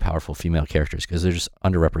strong, powerful female characters because they're just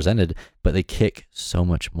underrepresented, but they kick so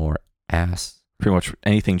much more ass. Pretty much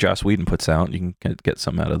anything Joss Whedon puts out, you can get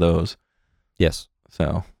something out of those. Yes.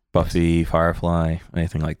 So Buffy, Firefly,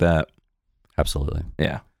 anything like that. Absolutely.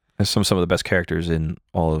 Yeah. There's some of the best characters in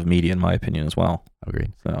all of media, in my opinion, as well.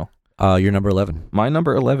 Agreed. So, your number 11. My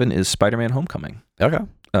number 11 is Spider-Man: Homecoming. Okay.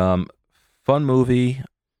 Fun movie.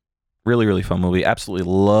 Really, really fun movie.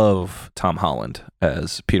 Absolutely love Tom Holland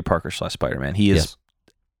as Peter Parker / Spider-Man. He is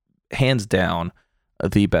hands down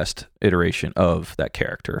the best iteration of that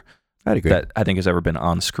character I'd agree. that I think has ever been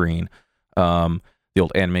on screen. The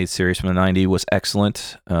old animated series from the 90s was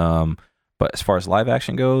excellent. But as far as live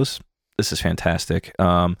action goes, this is fantastic.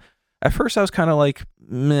 At first, I was kind of like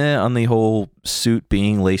meh on the whole suit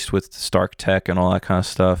being laced with Stark tech and all that kind of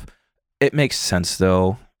stuff. It makes sense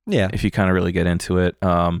though, Yeah. if you kind of really get into it.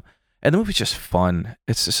 And the movie's just fun.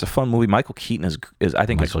 It's just a fun movie. Michael Keaton is I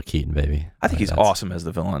think Michael Keaton, baby. I think he's awesome as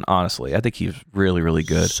the villain. Honestly, I think he's really, really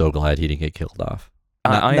good. So glad he didn't get killed off.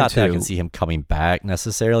 I am Not that I too. can see him coming back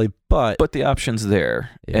necessarily, but But the option's there,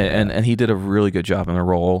 Yeah. and he did a really good job in the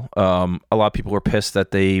role. A lot of people were pissed that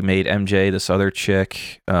they made MJ this other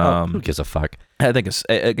chick. who gives a fuck? I think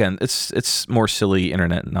it's more silly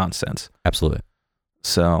internet nonsense. Absolutely.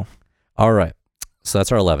 So All right. So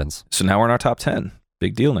that's our 11s. now we're in our top 10.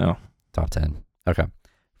 Big deal now. Top 10. Okay.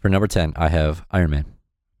 For number 10, I have Iron Man.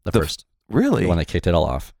 The first. Really? The one that kicked it all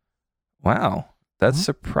off. Wow, that's Mhm.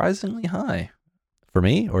 surprisingly high. For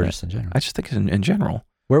me or Yeah. just in general? I just think in general.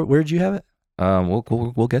 Where'd you have it?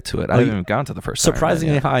 We'll get to it. I Oh, haven't you- even gotten to the first. Iron Man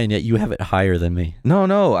Surprisingly yet. high, and yet you have it higher than me.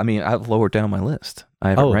 No. I mean, I've lowered down my list. I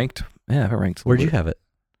haven't Oh. ranked. Yeah, I haven't ranked. Where'd you have it?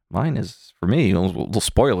 Mine is for me. A little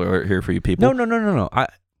spoiler alert here for you people. No.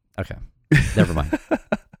 Okay. Never mind.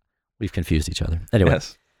 We've confused each other. Anyway.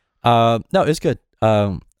 Yes. No, it's good.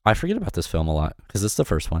 I forget about this film a lot because it's the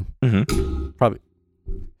first one. Mm-hmm. Probably.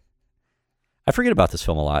 I forget about this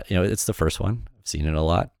film a lot. You know, it's the first one. I've seen it a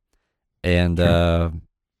lot. And,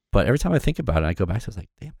 but every time I think about it, I go back to it, it's like,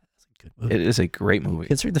 damn, that's a good movie. It is a great movie.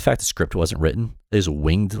 Considering the fact the script wasn't written, they just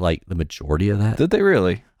winged like the majority of that. Did they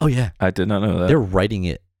really? Oh, yeah. I did not know that. They're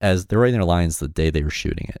writing their lines the day they were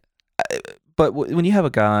shooting it. But when you have a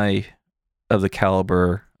guy of the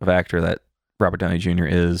caliber of actor that Robert Downey Jr.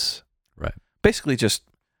 is, Right. basically just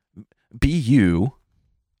be you,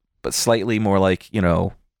 but slightly more like,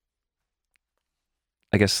 I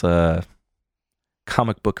guess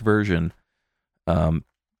comic book version.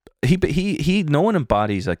 He no one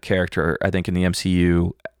embodies a character, I think, in the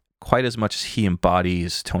MCU quite as much as he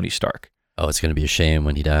embodies Tony Stark. Oh, it's going to be a shame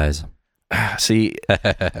when he dies. See,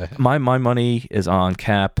 my money is on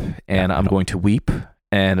Cap, and I'm going to weep,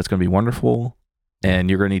 and it's going to be wonderful, and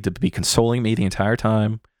you're going to need to be consoling me the entire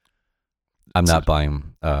time. I'm not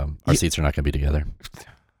buying. Our seats are not going to be together.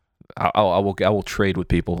 I will trade with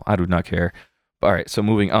people. I do not care. All right, so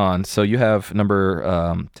moving on. So you have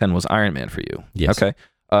number 10 was Iron Man for you. Yes. Okay.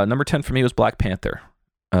 Number 10 for me was Black Panther.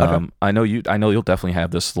 Okay. I know you'll definitely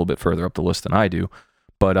have this a little bit further up the list than I do,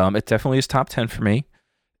 but it definitely is top 10 for me.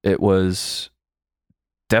 It was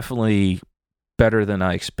definitely better than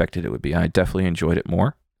I expected it would be. I definitely enjoyed it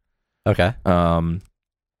more. Okay. Oh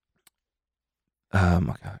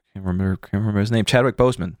my God, can't remember his name. Chadwick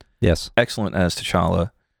Boseman, Yes. excellent as T'Challa.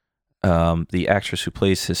 The actress who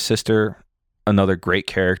plays his sister, another great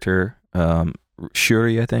character.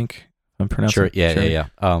 Shuri, I think I'm pronouncing. Sure. Yeah. Shuri? Yeah.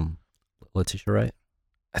 Letitia, right?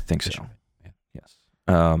 I think so. Yeah. Yes.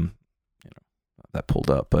 That pulled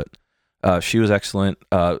up, but she was excellent.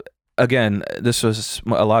 Again, this was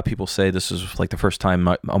a lot of people say this was like the first time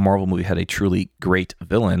a Marvel movie had a truly great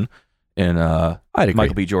villain in I'd agree.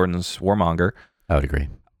 Michael B. Jordan's Warmonger. I would agree.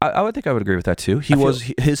 I would think I would agree with that too.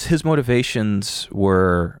 His motivations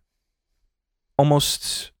were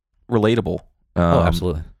almost relatable. Oh,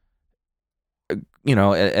 absolutely.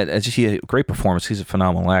 As he had a great performance. He's a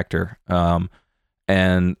phenomenal actor.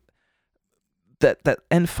 And that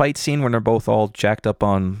end fight scene when they're both all jacked up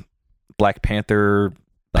on Black Panther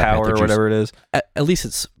Black power Panther or juice. whatever it is. At least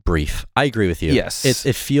it's brief. I agree with you. Yes.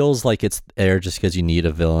 It feels like it's there just because you need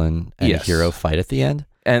a villain and Yes. a hero fight at the end.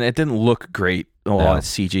 And it didn't look great. No.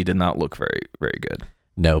 CG did not look very, very good.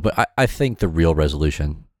 No, but I think the real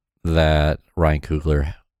resolution that Ryan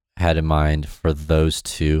Coogler had in mind for those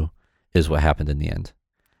two is what happened in the end.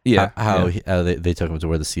 Yeah. How yeah. they took him to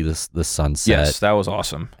where to see the sunset. Yes, that was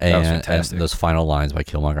awesome. That was fantastic. And those final lines by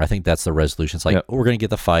Killmonger. I think that's the resolution. It's like, Yep. we're going to get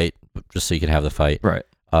the fight just so you can have the fight. Right.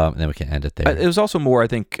 And then we can end it there. It was also more, I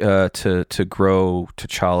think, to grow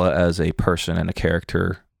T'Challa as a person and a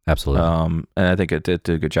character. Absolutely. And I think it did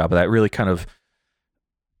a good job of that. Really kind of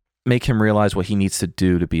make him realize what he needs to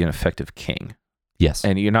do to be an effective king. Yes.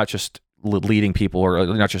 And you're not just leading people, or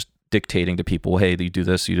you're not just dictating to people, hey, you do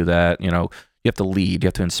this, you do that. You have to lead, you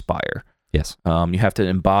have to inspire. Yes. You have to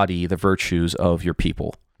embody the virtues of your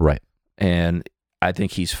people. Right. And I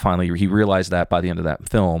think he realized that by the end of that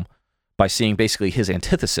film, by seeing basically his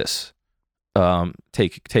antithesis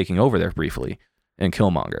taking over there briefly in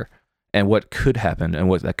Killmonger, and what could happen and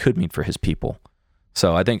what that could mean for his people.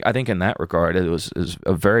 So I think in that regard, it was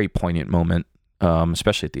a very poignant moment,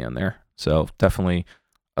 especially at the end there. So definitely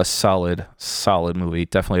a solid movie.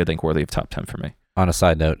 Definitely, I think worthy of top 10 for me. On a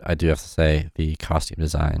side note, I do have to say the costume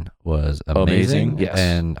design was amazing. Yes.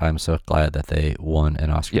 And I'm so glad that they won an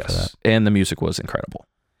Oscar for that. And the music was incredible.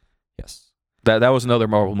 Yes. That was another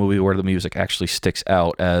Marvel movie where the music actually sticks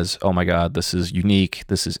out as, oh my God, this is unique.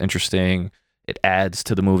 This is interesting. It adds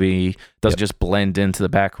to the movie. Doesn't just blend into the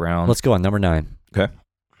background. Let's go on number 9. Okay.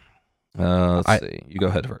 Let's see. You go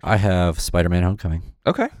ahead first. I have Spider-Man Homecoming.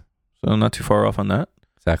 Okay. So not too far off on that.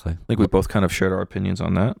 Exactly. I think we both kind of shared our opinions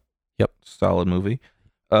on that. Yep. Solid movie.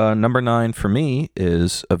 Number 9 for me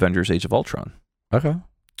is Avengers Age of Ultron. Okay.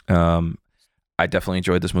 I definitely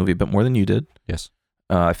enjoyed this movie a bit more than you did. Yes.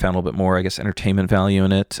 I found a little bit more, I guess, entertainment value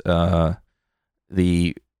in it.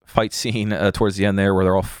 The fight scene towards the end there,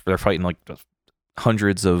 where they're fighting like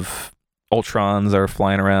hundreds of Ultrons that are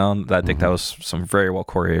flying around. I think that was some very well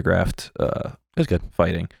choreographed. It was good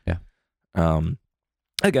fighting. Yeah.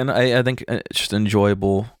 Again, I think it's just an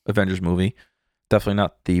enjoyable Avengers movie. Definitely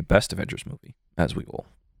not the best Avengers movie, as we will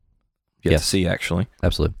get to see. Actually,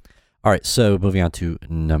 absolutely. All right, so moving on to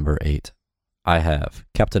number 8, I have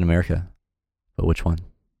Captain America. But which one?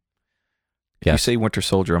 If you say Winter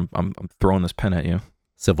Soldier, I'm throwing this pen at you.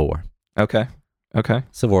 Civil War. Okay.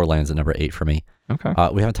 Civil War lands at number 8 for me. Okay.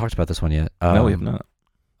 We haven't talked about this one yet. No, we have not.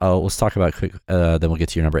 Oh, let's talk about it quick. Then we'll get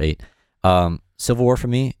to your number 8. Civil War for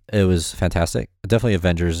me, it was fantastic. Definitely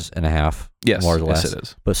Avengers and a half. Yes, more or less. Yes, it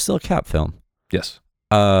is. But still a Cap film. Yes.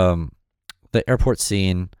 The airport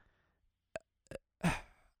scene,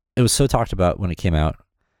 it was so talked about when it came out.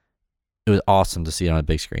 It was awesome to see it on a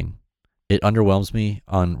big screen. It underwhelms me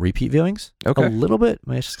on repeat viewings a little bit.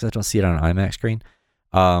 Maybe it's just because I don't see it on an IMAX screen.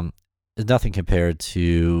 It's nothing compared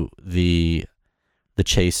to the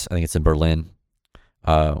chase. I think it's in Berlin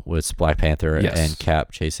with Black Panther and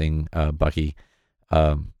Cap chasing Bucky.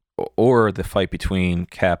 Or the fight between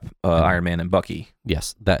Cap, Iron Man, and Bucky.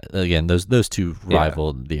 Yes, that again. Those two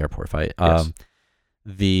rival the airport fight. Yes.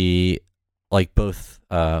 Both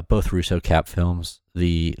Russo Cap films.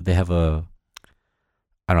 They have a,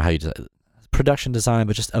 I don't know how you production design,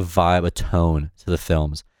 but just a vibe, a tone to the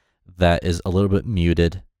films that is a little bit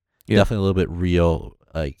muted. Yeah. Definitely a little bit real.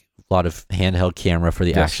 Like a lot of handheld camera for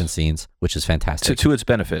the action scenes, which is fantastic. To its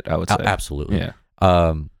benefit, I would say. Absolutely. Yeah.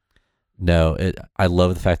 I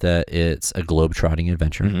love the fact that it's a globe-trotting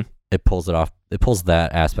adventure. Mm-hmm. It pulls it off. It pulls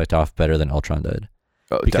that aspect off better than Ultron did.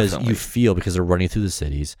 Oh, because definitely. because they're running through the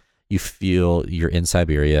cities, you feel you're in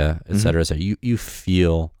Siberia, et cetera, et cetera. You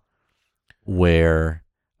feel where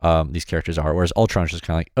these characters are. Whereas Ultron's just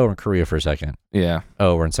kind of like, oh, we're in Korea for a second. Yeah.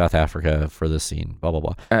 Oh, we're in South Africa for this scene. Blah blah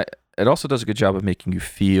blah. It also does a good job of making you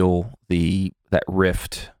feel that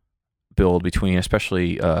rift build between,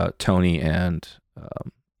 especially Tony and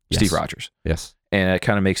Steve Rogers. Yes. And it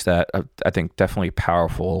kind of makes that, I think, definitely a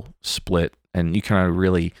powerful split. And you kind of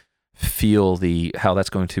really feel how that's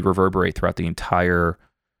going to reverberate throughout the entire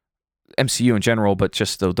MCU in general, but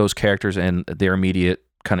just those characters and their immediate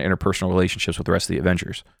kind of interpersonal relationships with the rest of the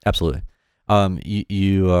Avengers. Absolutely.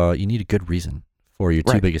 You need a good reason for your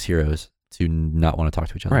two biggest heroes to not want to talk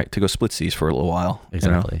to each other. Right, to go split seas for a little while.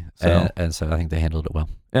 Exactly. You know? And so I think they handled it well.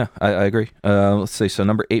 Yeah, I agree. Let's see. So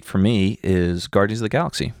number 8 for me is Guardians of the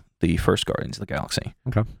Galaxy, the first Guardians of the Galaxy.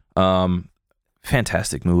 Okay.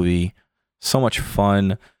 Fantastic movie. So much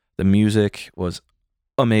fun. The music was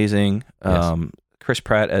amazing. Yes. Chris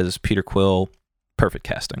Pratt as Peter Quill, perfect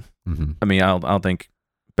casting. Mm-hmm. I mean, I don't think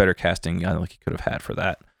better casting I don't think he could have had for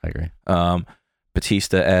that. I agree.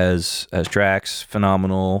 Batista as Drax,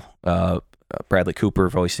 phenomenal. Bradley Cooper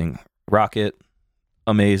voicing Rocket,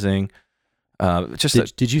 amazing.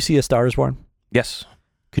 Did you see A Star Is Born? Yes.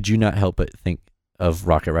 Could you not help but think of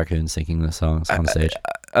Rocket Raccoon singing the songs on stage?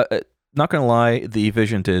 Not gonna lie, the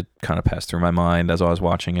vision did kind of pass through my mind as I was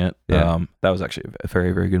watching it. Yeah. That was actually a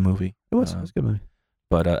very, very good movie. It was a good movie.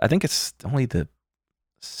 But I think it's only the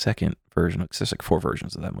second version. It's just like 4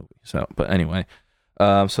 versions of that movie. So, but anyway,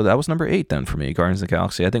 so that was number 8 then for me, Guardians of the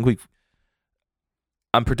Galaxy. I think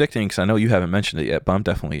I'm predicting, because I know you haven't mentioned it yet, but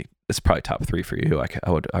it's probably top 3 for you.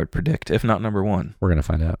 I would predict, if not number 1. We're gonna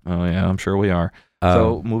find out. Oh yeah, I'm sure we are.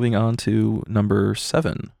 So moving on to number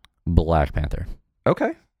 7, Black Panther.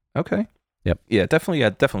 Okay. Yep. Yeah, definitely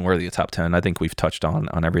worthy of top 10. I think we've touched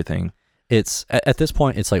on everything. It's at this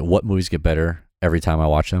point, it's like what movies get better every time I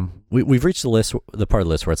watch them. We've reached the part of the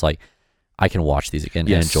list where it's like I can watch these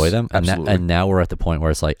again and enjoy them. And now we're at the point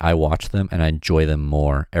where it's like I watch them and I enjoy them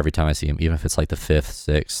more every time I see them, even if it's like the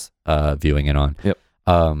 5th, 6th viewing it on. Yep.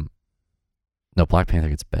 No, Black Panther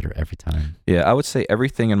gets better every time. Yeah, I would say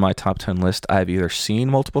everything in my top 10 list I've either seen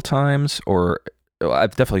multiple times or I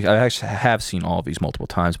actually have seen all of these multiple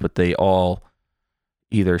times, but they all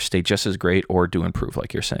either stay just as great or do improve,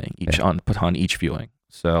 like you're saying, on each viewing.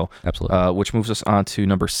 So, Absolutely. which moves us on to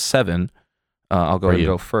number 7. I'll go ahead and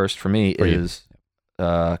go first. For me is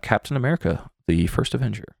Captain America, the First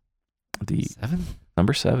Avenger. The 7?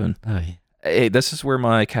 Number 7. Oh, yeah. Hey, this is where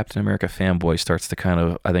my Captain America fanboy starts to kind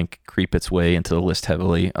of, I think, creep its way into the list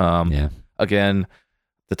heavily. Yeah. Again,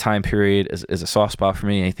 the time period is a soft spot for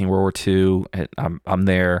me. Anything World War II, I'm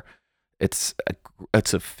there. It's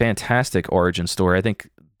a fantastic origin story. I think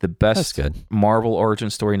the best Marvel origin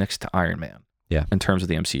story next to Iron Man. Yeah. In terms of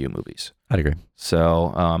the MCU movies. I'd agree.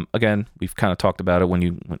 So, again, we've kind of talked about it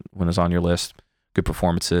when it's on your list. Good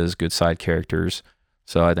performances, good side characters.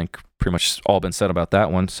 So I think pretty much all been said about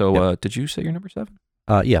that one. So did you say your number 7?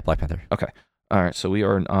 Yeah, Black Panther. Okay. All right. So we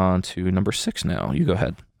are on to number 6 now. You go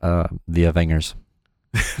ahead. The Avengers.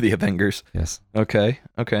 The Avengers. Yes. Okay.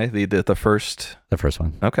 The first. The first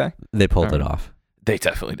one. Okay. They pulled it off. They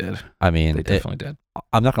definitely did. I mean, they definitely did.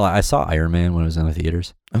 I'm not gonna lie. I saw Iron Man when it was in the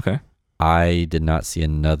theaters. Okay. I did not see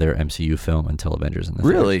another MCU film until Avengers in the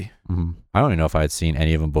theaters. Really? Mm-hmm. I don't even know if I had seen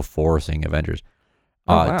any of them before seeing Avengers.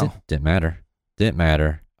 Oh, wow. Didn't matter.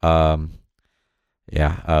 Whedon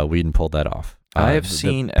pulled that off. I have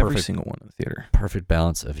seen every single one in the theater. Perfect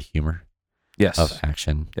balance of humor. Yes. Of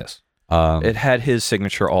action. Yes. It had his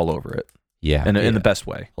signature all over it. Yeah. In the best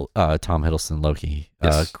way. Tom Hiddleston, Loki.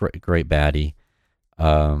 Yes. Great baddie.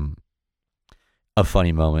 A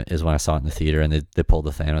funny moment is when I saw it in the theater and they pulled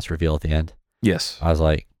the Thanos reveal at the end. Yes. I was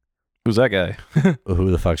like, who's that guy?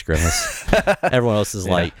 Who the fuck's Grimace? Everyone else is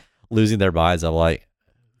like losing their minds. I'm like,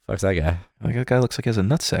 fuck's that guy? Like, that guy looks like he has a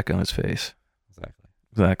nutsack on his face.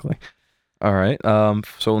 Exactly. All right.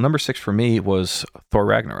 So number 6 for me was Thor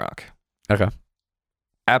Ragnarok. Okay.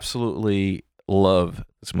 Absolutely love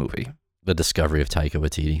this movie. The discovery of Taika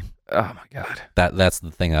Waititi. Oh my God. That's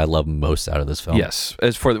the thing I love most out of this film. Yes.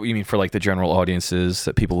 As for you mean for like the general audiences,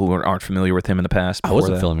 that people who aren't familiar with him in the past? I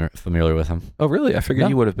wasn't familiar with him. Oh really? I figured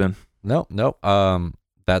you would have been. No.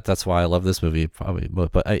 That's why I love this movie probably.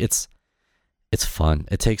 But it's fun.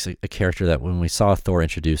 It takes a character that when we saw Thor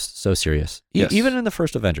introduced so serious, even in the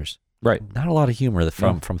first Avengers, right? Not a lot of humor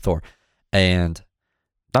from Thor, and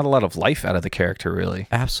not a lot of life out of the character really.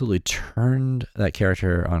 Absolutely turned that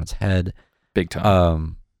character on its head, big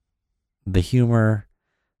time. The humor,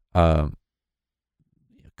 Korg,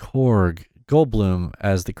 Goldblum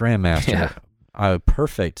as the Grandmaster,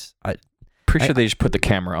 perfect. Pretty sure they just put the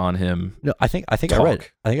camera on him. No, I think I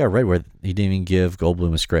read where he didn't even give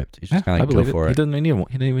Goldblum a script. He just kind of go for it. He didn't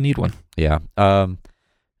even need one. Yeah. The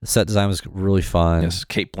set design was really fun. Yes,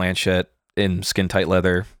 Kate Blanchett in skin tight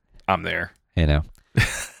leather. I'm there. You know.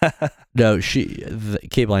 No,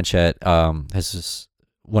 Kate Blanchett is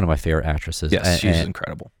one of my favorite actresses. Yes, she's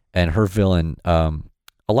incredible. And her villain, a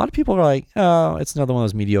lot of people are like, oh, it's another one of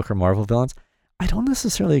those mediocre Marvel villains. I don't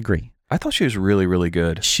necessarily agree. I thought she was really, really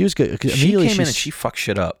good. She was good. She came in and she fucked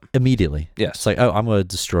shit up. Immediately. Yes. It's like, oh, I'm going to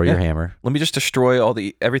destroy your hammer. Let me just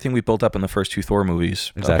destroy everything we built up in the first 2 Thor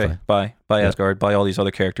movies. Exactly. Okay, bye Asgard, bye all these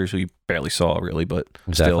other characters who you barely saw really, but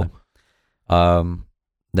still.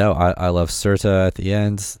 No, I love Surta at the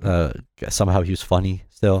end. Somehow he was funny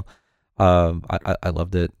still. I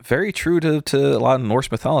loved it. Very true to a lot of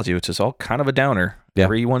Norse mythology, which is all kind of a downer. Yeah.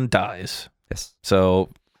 Everyone dies. Yes. So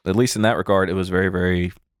at least in that regard, it was very,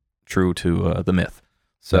 very true to the myth.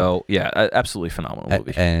 So absolutely phenomenal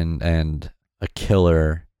movie. And a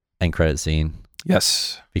killer end credit scene.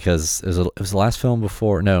 Yes. Because it was the last film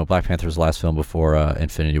before. No, Black Panther was the last film before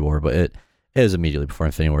Infinity War, but it was immediately before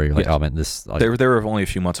Infinity War. You're like, oh man, this. Like, they were only a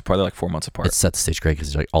few months apart. They're like 4 months apart. It set the stage great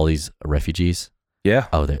because like all these refugees. Yeah.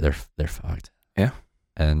 Oh, they're fucked. Yeah.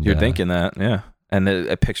 And you're thinking that, yeah. And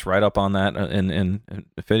it picks right up on that in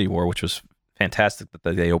Infinity War, which was fantastic that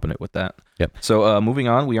they open it with that. Yep. So moving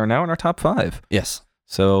on, we are now in our top 5. Yes.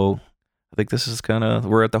 So I think this is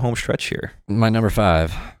we're at the home stretch here. My number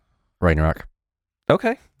 5, Ragnarok.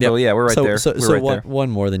 Okay. Yep. Oh yeah, we're right there. So there.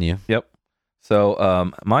 One more than you. Yep.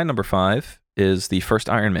 So my number 5 is the first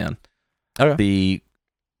Iron Man. Okay.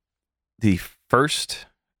 The first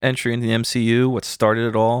entry into the MCU, what started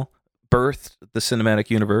it all, birthed the cinematic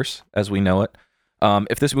universe as we know it.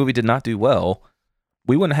 If this movie did not do well,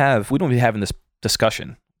 we wouldn't be having this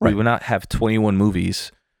discussion. Right. We would not have 21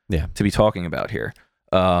 movies to be talking about here.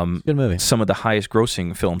 Good movie. Some of the highest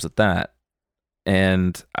grossing films at that.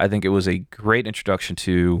 And I think it was a great introduction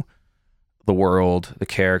to the world, the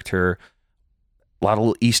character, a lot of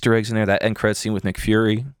little Easter eggs in there. That end credit scene with Nick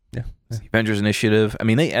Fury. Yeah. The Avengers Initiative. I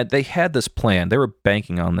mean, they had this plan. They were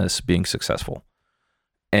banking on this being successful.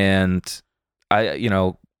 And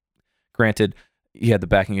granted, he had the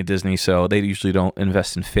backing of Disney, so they usually don't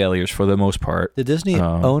invest in failures for the most part. Did Disney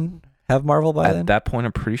have Marvel by then? At that point,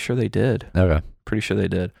 I'm pretty sure they did. Okay. Pretty sure they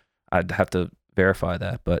did. I'd have to verify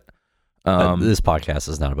that, but this podcast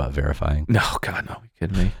is not about verifying. no, God, no, you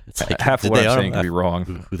kidding me? It's like, Half of did what they I'm own saying them? could be wrong.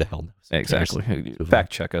 Who the hell knows? Exactly.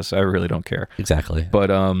 Fact check us. I really don't care. Exactly. But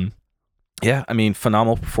yeah, I mean,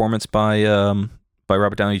 phenomenal performance by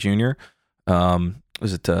Robert Downey Jr.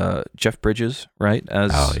 Was it Jeff Bridges, right?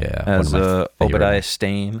 As as Obadiah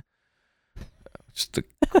Stane. Just a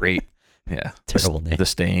great, yeah, terrible name. The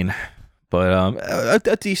Stane. But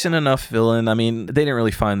a decent enough villain. I mean, they didn't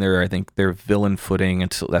really find their villain footing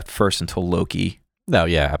until Loki. No,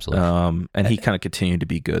 yeah, absolutely. And he kind of continued to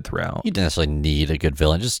be good throughout. You didn't necessarily need a good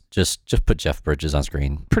villain. Just put Jeff Bridges on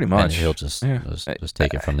screen. Pretty much. And he'll just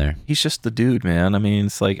take it from there. He's just the dude, man. I mean,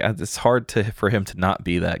 it's like it's hard for him to not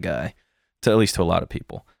be that guy, at least to a lot of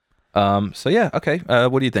people. So yeah, okay.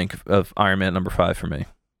 What do you think of Iron Man number 5 for me?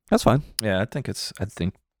 That's fine. Yeah,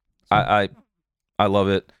 I love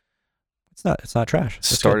it. It's not trash.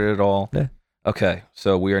 Started it all. Yeah. Okay,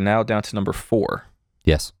 so we are now down to number 4.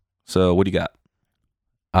 Yes. So what do you got?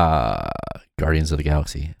 Guardians of the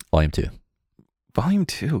Galaxy Volume 2. Volume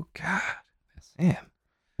 2. God, man.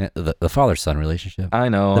 The father-son relationship. I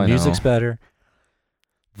know. The music's better.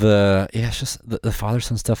 It's just the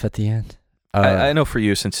father-son stuff at the end. I know for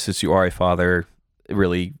you, since you are a father, it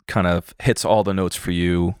really kind of hits all the notes for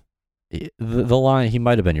you. The line, he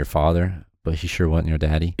might have been your father, but he sure wasn't your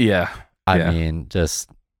daddy. Yeah. I mean,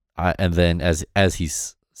 and then as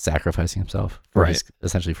he's sacrificing himself for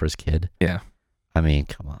essentially for his kid. Yeah. I mean,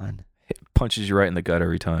 come on. It punches you right in the gut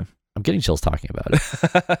every time. I'm getting chills talking about it.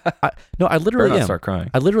 I literally am. Start crying.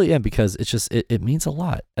 I literally am, because it's just it means a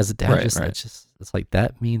lot as a dad. Right. It's like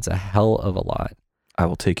that means a hell of a lot. I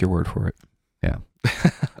will take your word for it. Yeah.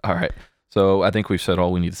 All right. So I think we've said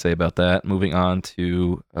all we need to say about that. Moving on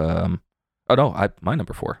to my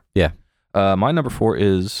number 4. Yeah. My number 4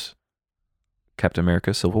 is Captain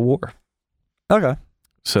America: Civil War. Okay.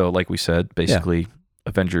 So like we said, basically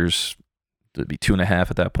Avengers would be 2.5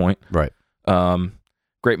 at that point. Right.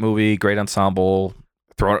 Great movie, great ensemble,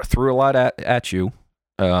 threw a lot at you.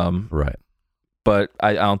 Right. But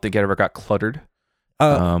I don't think it ever got cluttered.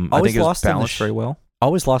 I think it was balanced very well.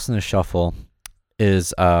 Always lost in the shuffle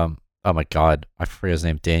is oh my God, I forget his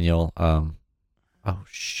name. Daniel.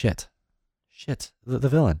 Shit. The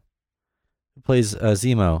villain who plays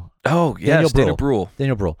Zemo. Oh yes, Daniel Bruhl.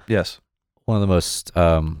 Daniel Bruhl. Yes. One of the most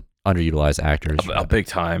underutilized actors. A big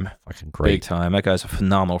time. Fucking great. Big time. That guy's a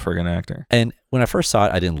phenomenal friggin' actor. And when I first saw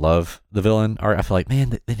it, I didn't love the villain art. I feel like,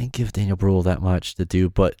 man, they didn't give Daniel Bruhl that much to do.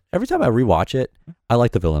 But every time I rewatch it, I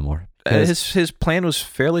like the villain more. His plan was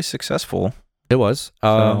fairly successful. It was.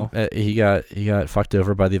 He got fucked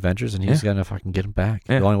over by the Avengers, and he's gonna fucking get him back.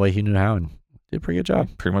 The only way he knew how, and did a pretty good job.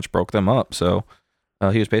 Pretty much broke them up. So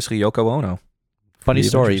he was basically Yoko Ono. Funny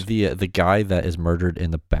story. The guy that is murdered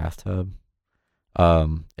in the bathtub,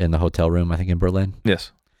 in the hotel room, I think in Berlin.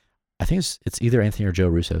 Yes. I think it's either Anthony or Joe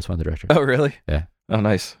Russo. It's one of the directors. Oh really? Yeah. Oh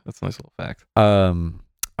nice. That's a nice little fact. All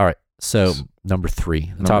right. So number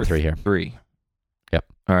 3, top 3 here. 3. Yep.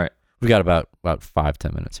 All right. We got about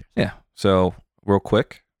 5-10 minutes here. Yeah. So real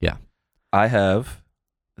quick. Yeah. I have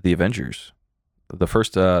the Avengers, the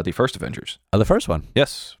first Avengers. Oh, the first one.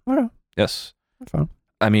 Yes. Okay. Yes. That's fine.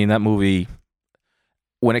 I mean, that movie,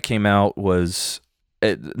 when it came out, was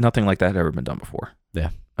nothing like that had ever been done before. Yeah.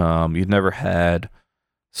 You'd never had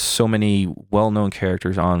so many well-known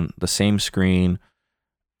characters on the same screen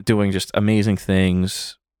doing just amazing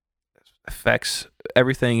things, effects,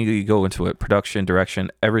 everything you go into it, production, direction,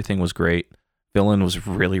 everything was great. Villain was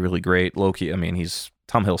really, really great. Loki, I mean,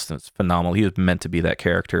 Tom Hiddleston's phenomenal. He was meant to be that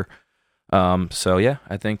character. So yeah,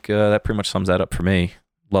 I think that pretty much sums that up for me.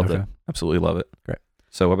 Loved it. Absolutely love it. Great.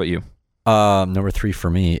 So what about you? Number 3 for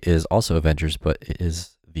me is also Avengers, but it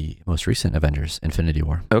is the most recent Avengers, Infinity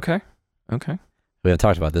War. Okay. We haven't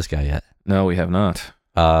talked about this guy yet. No, we have not.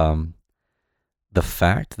 The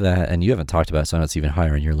fact that, and you haven't talked about it, so it's even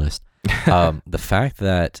higher on your list. The fact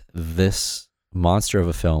that this monster of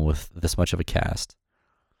a film with this much of a cast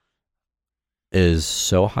is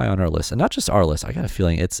so high on our list, and not just our list. I got a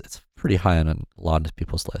feeling it's pretty high on a lot of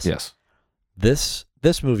people's lists. Yes.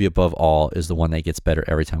 This movie above all is the one that gets better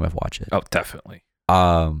every time I've watched it. Oh, definitely.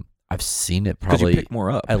 I've seen it probably you pick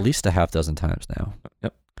more up. At least a half dozen times now.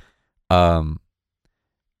 Yep.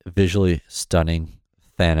 Visually stunning.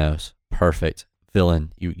 Thanos, perfect.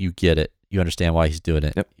 Villain, you get it. You understand why he's doing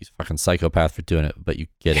it. Yep. He's a fucking psychopath for doing it, but you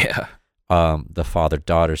get it. Yeah. The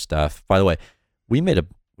father-daughter stuff. By the way, we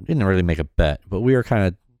didn't really make a bet, but we were kind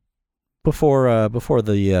of before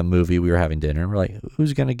the movie, we were having dinner, and we're like,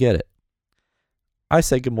 who's gonna get it? I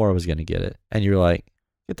said Gamora was going to get it, and you're like,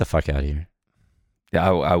 get the fuck out of here. Yeah,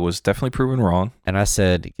 I was definitely proven wrong. And I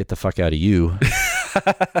said, get the fuck out of you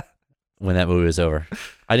when that movie was over.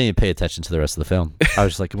 I didn't even pay attention to the rest of the film. I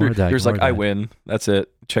was just like, Gamora died. You're just like, Gamora I died. win. that's it.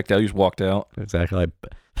 Checked out. You just walked out. Exactly.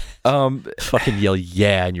 Fucking yell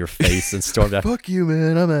yeah in your face and stormed out. Fuck you,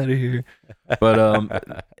 man. I'm out of here.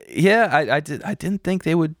 But yeah, I didn't think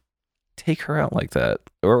they would take her out like that,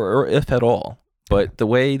 or if at all. But the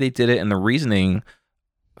way they did it and the reasoning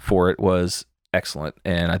for it was excellent,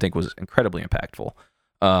 and I think was incredibly impactful.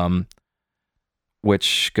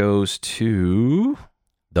 Which goes to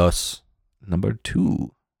Thus. number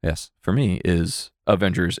 2 Yes. for me is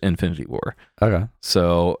Avengers: Infinity War. Okay.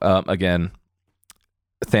 So again,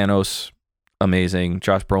 Thanos, amazing.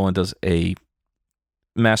 Josh Brolin does a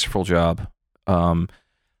masterful job.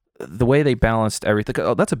 The way they balanced everything,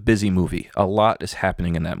 that's a busy movie. A lot is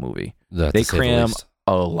happening in that movie. They cram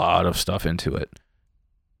a lot of stuff into it,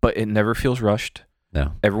 but it never feels rushed.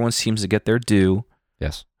 No. Everyone seems to get their due.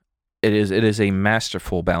 Yes. It is a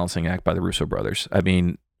masterful balancing act by the Russo brothers. I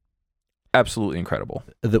mean, absolutely incredible.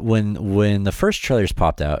 When the first trailers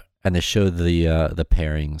popped out and they showed the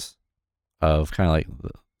pairings of kind of like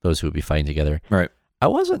those who would be fighting together, Right. I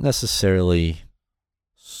wasn't necessarily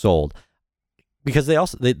sold because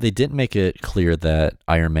they didn't make it clear that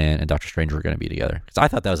Iron Man and Doctor Strange were going to be together. Because I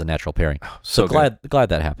thought that was a natural pairing. So glad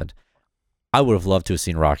that happened. I would have loved to have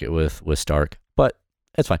seen Rocket with Stark, but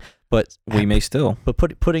it's fine. But we may still. But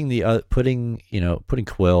putting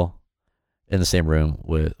Quill in the same room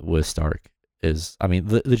with Stark is, I mean,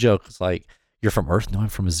 the joke is like, you're from Earth, no, I'm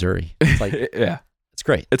from Missouri. It's like, Yeah, it's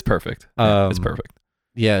great. it's perfect. It's perfect.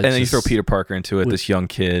 Yeah, And then you throw Peter Parker into it, this young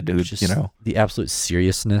kid who, just the absolute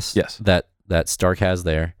seriousness. Yes. that Stark has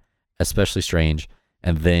there, especially Strange,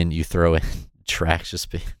 and then you throw in Drax, just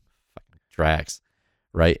being fucking Drax,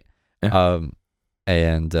 right? Yeah.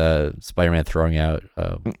 And Spider-Man throwing out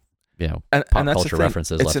pop and that's the culture thing.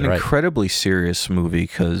 references It's left an and right. incredibly serious movie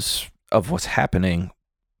because of what's happening,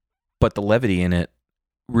 but the levity in it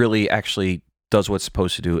really actually does what it's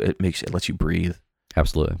supposed to do. It lets you breathe.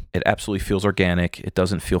 Absolutely. It absolutely feels organic. It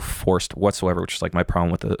doesn't feel forced whatsoever, which is like my problem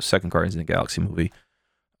with the second Guardians of the Galaxy movie.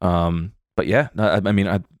 But yeah, I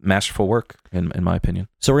mean, masterful work in my opinion.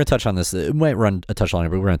 So we're gonna touch on this. It might run a touch longer,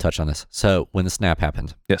 but we're gonna touch on this. So when the snap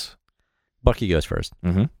happened, Yes. Bucky goes first.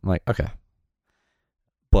 Mm-hmm. I'm like, okay.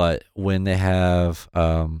 But when they have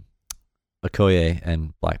Okoye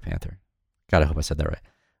and Black Panther, God, I hope I said that right.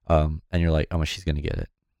 And you're like, oh, well, she's gonna get it,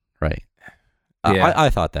 right? Yeah. I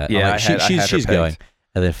thought that. Yeah, I'm like, I had her she's pegged. going,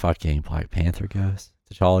 and then fucking Black Panther goes,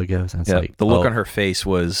 T'Challa goes, and it's Yeah, like the look on her face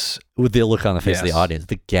was. with the look on the face of the Yes. audience,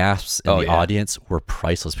 the gasps in the audience were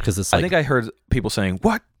priceless because it's like, I think I heard people saying,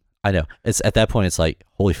 "What?" I know it's at that point. It's like,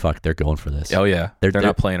 holy fuck, they're going for this. Oh yeah, they're They're-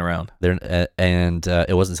 not playing around. And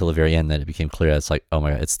it wasn't until the very end that it became clear that it's like, oh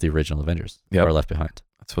my god, it's the original Avengers who Yep. are left behind.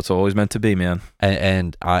 That's what's always meant to be, man.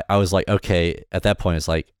 And I was like, okay, at that point, it's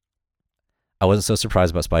like, I wasn't so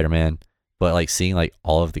surprised about Spider-Man, but like seeing like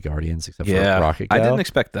all of the Guardians except for Rocket go, I didn't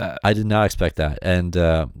expect that. I did not expect that, and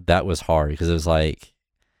that was hard because it was like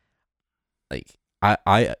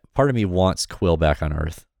I part of me wants Quill back on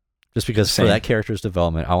Earth, just because Same. for that character's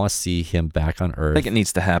development, I want to see him back on I Earth. think it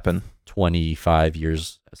needs to happen. 25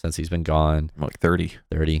 years since he's been gone, Like 30.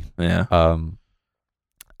 30. Yeah.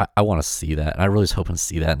 I want to see that. And I really was hoping to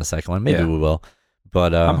see that in the second one. Maybe Yeah. we will,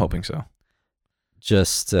 but I'm hoping so.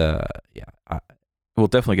 Just We'll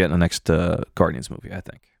definitely get in the next Guardians movie, I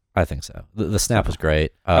think. I think so. The snap was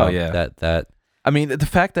great. Oh, yeah. That I mean, the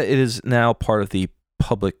fact that it is now part of the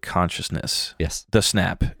public consciousness, yes. the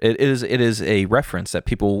snap, it is a reference that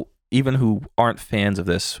people, even who aren't fans of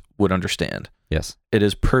this, would understand. Yes. It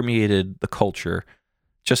has permeated the culture.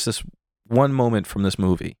 Just this one moment from this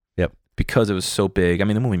movie. Yep. Because it was so big. I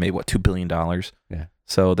mean, the movie made, what, $2 billion? Yeah.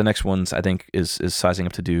 So the next one's, I think, is sizing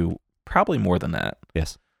up to do probably more than that.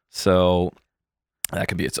 Yes. So that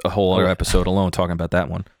could be a whole other episode alone talking about that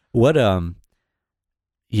one. What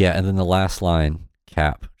yeah, and then the last line,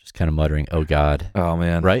 Cap just kind of muttering, "Oh God," Oh,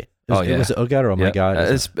 man. right? Oh, yeah. Was it "Oh God" or "Oh my Yeah. God"?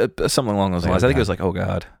 It's something along those Oh, lines. I think it God. was like, oh,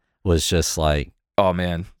 God. Was just like Oh,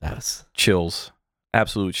 man. that was Chills.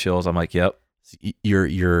 Absolute chills. I'm like, yep.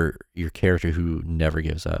 your character who never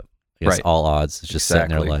gives up against Right. all odds is just sitting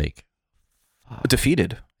there Exactly. like, fuck.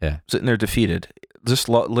 Defeated. Yeah. Sitting there defeated. Just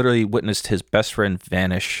literally witnessed his best friend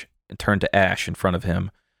vanish and turn to ash in front of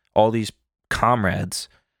him. All these comrades,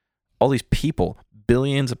 all these people,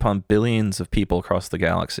 billions upon billions of people across the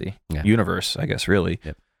galaxy, Yeah. universe, I guess, really,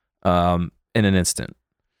 Yep. in an instant.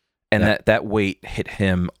 And Yeah. that weight hit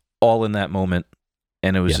him all in that moment.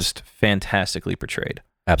 And it was Yes. just fantastically portrayed.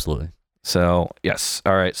 Absolutely. So, yes.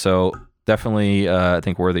 All right. So Definitely, I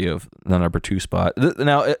think worthy of the number 2 spot.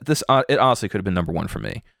 Now, it honestly could have been number 1 for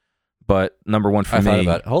me, but number 1 for I me. thought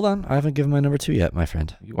about it. Hold on, I haven't given my number 2 yet, my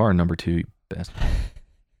friend. You are number 2, you best.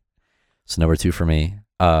 So number 2 for me,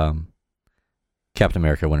 Captain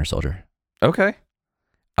America: Winter Soldier. Okay.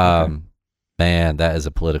 Man, that is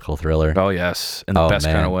a political thriller. Oh yes, in the best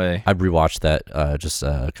kind of way. I rewatched that just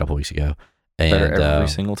a couple weeks ago, and Better every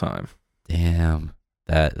single time. Damn,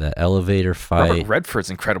 that elevator fight. Robert Redford's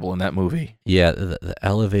incredible in that movie. Yeah, the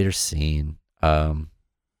elevator scene.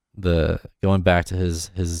 The going back to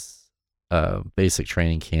his basic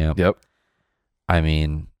training camp. Yep. I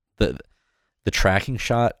mean, the tracking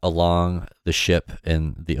shot along the ship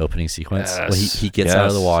in the opening sequence. When he gets out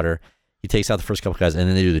of the water, he takes out the first couple guys, and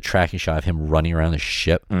then they do the tracking shot of him running around the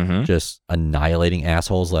ship, just annihilating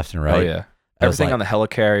assholes left and right. Oh yeah. Everything on the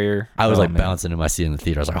helicarrier. I was bouncing in my seat in the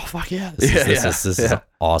theater. I was like, oh fuck yeah, this is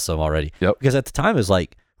awesome already. Yep. Because at the time it was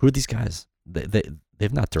like, who are these guys?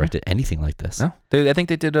 They've not directed anything like this. No, I think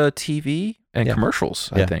they did TV and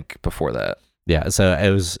commercials. I think before that. Yeah, so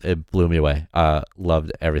it blew me away.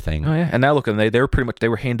 Loved everything. Oh yeah, and now look, they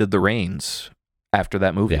were handed the reins after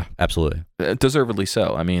that movie. Yeah, absolutely. Deservedly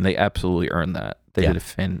so. I mean, they absolutely earned that. They did a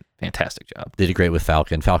fantastic job. Did great with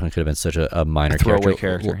Falcon. Falcon could have been such a minor throwaway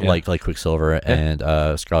character like Quicksilver and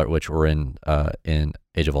Scarlet Witch were in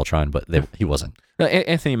Age of Ultron, but he wasn't.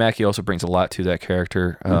 Anthony Mackie also brings a lot to that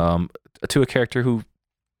character, to a character who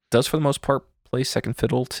does for the most part play second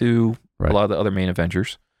fiddle to a lot of the other main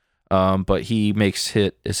Avengers. But he makes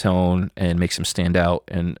it his own and makes him stand out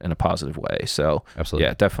in a positive way. So absolutely,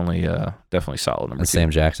 yeah, definitely solid number 2.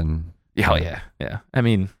 Sam Jackson. Yeah. I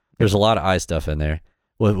mean, there's a lot of eye stuff in there.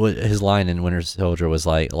 What his line in Winter Soldier was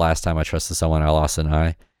like, "Last time I trusted someone, I lost an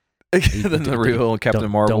eye." Then the real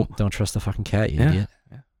Captain Marvel. Don't trust the fucking cat, you idiot.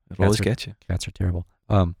 Yeah. It'll always get you. Cats are terrible.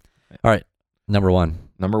 All right, number 1.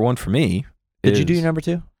 Number 1 for me. Did you do your number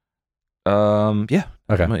 2? Yeah.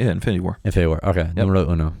 Okay. Yeah, Infinity War. Infinity War. Okay. Yep. Numero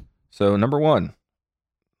uno. So number 1,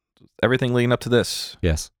 everything leading up to this.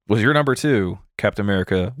 Yes. Was your number 2, Captain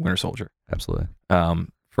America: Winter Soldier? Absolutely.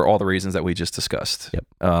 For all the reasons that we just discussed.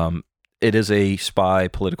 Yep. It is a spy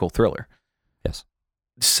political thriller. Yes.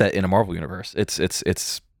 Set in a Marvel universe.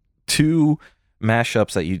 It's 2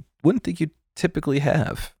 mashups that you wouldn't think you'd typically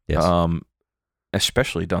have. Yes.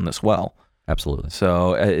 Especially done this well. Absolutely.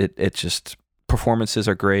 So it just, performances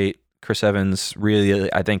are great. Chris Evans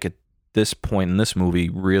really, I think at this point in this movie,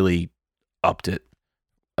 really upped it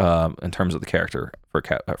in terms of the character for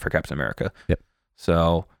Captain America. Yep.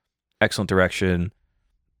 So excellent direction.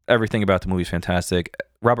 Everything about the movie is fantastic.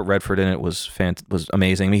 Robert Redford in it was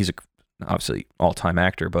amazing. I mean, he's obviously all-time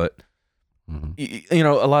actor, but you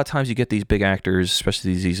know, a lot of times you get these big actors,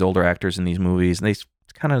 especially these older actors in these movies, and they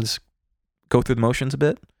kind of just go through the motions a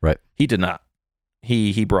bit. Right. He did not.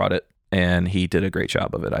 He brought it, and he did a great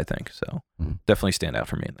job of it, I think. So definitely stand out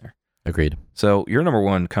for me in there. Agreed. So you're number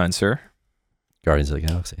 1, kind sir. Guardians of the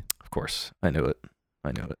Galaxy. Of course. I knew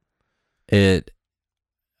it.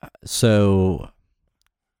 So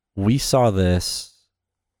we saw this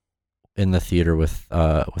in the theater with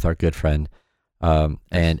our good friend, and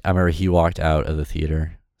I remember he walked out of the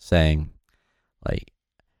theater saying, like,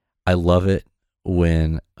 I love it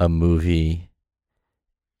when a movie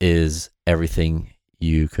is everything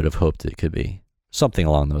you could have hoped it could be. Something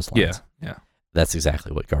along those lines. Yeah. That's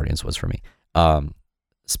exactly what Guardians was for me.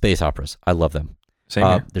 Space operas, I love them. Same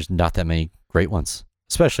here. There's not that many great ones,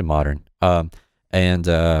 especially modern. It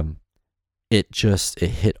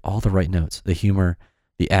hit all the right notes. The humor,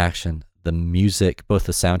 the action, the music, both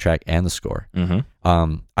the soundtrack and the score.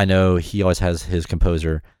 I know he always has his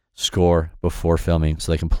composer score before filming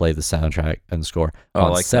so they can play the soundtrack and the score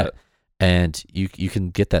on set. That. And you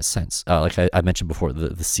can get that sense. Like I mentioned before,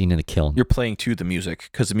 the scene in the kiln. You're playing to the music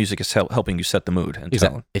because the music is helping you set the mood and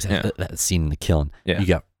exactly. tone. Exactly. Yeah. That scene in the kiln. Yeah. You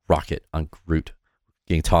got Rocket on Groot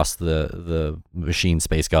getting tossed the machine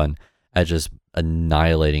space gun at just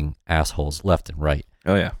annihilating assholes left and right.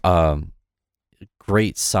 Oh yeah.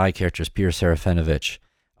 Great side characters. Peter Serafinovich.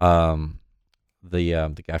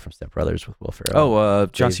 The guy from Step Brothers with Will Ferrell.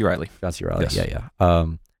 John C. Reilly. John C. Reilly. Yes. Yeah.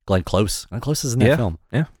 Glenn Close. Glenn Close is in that film.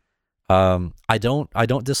 Yeah. I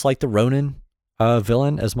don't dislike the Ronin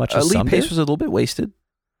villain as much as Lee Pace was a little bit wasted.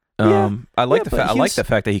 I like the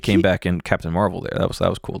fact that he came back in Captain Marvel there. That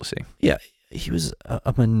was cool to see. Yeah, he was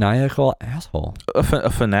a maniacal asshole, a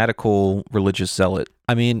fanatical religious zealot.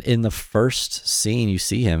 I mean, in the first scene you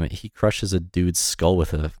see him, he crushes a dude's skull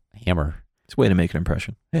with a hammer. It's a way to make an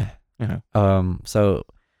impression. Yeah. So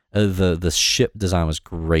the ship design was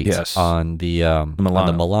great. Yes. On the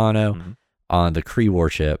Milano, Mm-hmm. on the Kree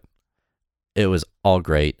warship. It was all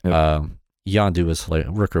great. Yep. Yondu was like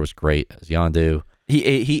Rooker was great as Yondu.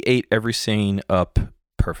 He ate every scene up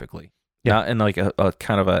perfectly. Yeah. Not in like a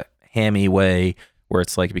kind of a hammy way where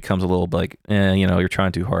it's like it becomes a little like, you're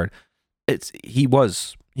trying too hard. He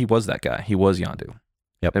was that guy. He was Yondu.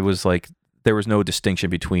 Yep. It was like there was no distinction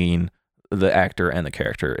between the actor and the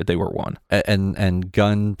character. They were one. And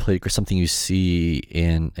Gunn played something you see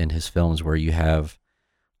in his films where you have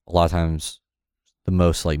a lot of times the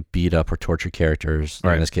most like beat up or tortured characters.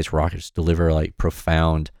 Right. In this case, Rockets deliver like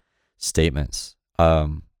profound statements.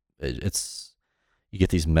 It's you get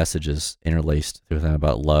these messages interlaced through them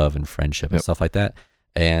about love and friendship and stuff like that.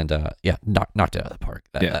 And knocked it out of the park.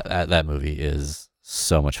 That movie is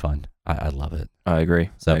so much fun. I love it. I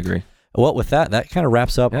agree. Well, with that kind of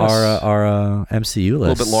wraps up our MCU list. A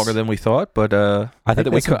little bit longer than we thought, but I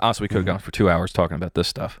think we could have gone for 2 hours talking about this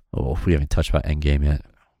stuff. Oh, we haven't touched about Endgame yet.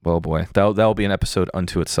 Well, boy, that'll be an episode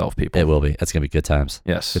unto itself, people. It will be. It's gonna be good times.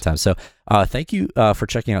 Yes, good times. So, thank you for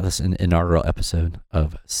checking out this inaugural episode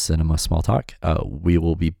of Cinema Small Talk. We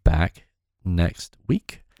will be back next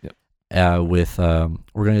week. Yep. With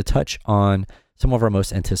we're going to touch on some of our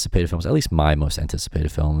most anticipated films, at least my most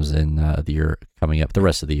anticipated films in the year coming up. The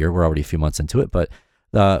rest of the year, we're already a few months into it, but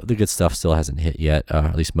the good stuff still hasn't hit yet,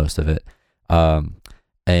 at least most of it.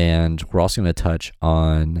 And we're also going to touch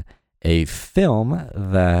on a film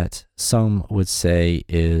that some would say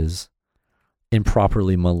is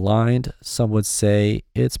improperly maligned. Some would say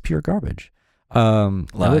it's pure garbage.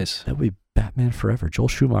 Lies. That would be Batman Forever. Joel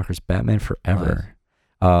Schumacher's Batman Forever.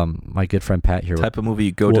 My good friend Pat here. Type of movie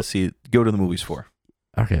you go to the movies for.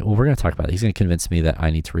 Okay, well, we're going to talk about it. He's going to convince me that I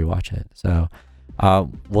need to rewatch it. So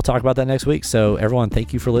we'll talk about that next week. So everyone,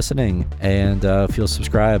 thank you for listening, and feel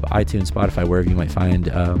subscribe, iTunes, Spotify, wherever you might find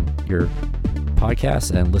your podcasts,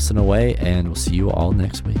 and listen away, and we'll see you all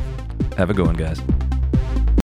next week. Have a good one, guys.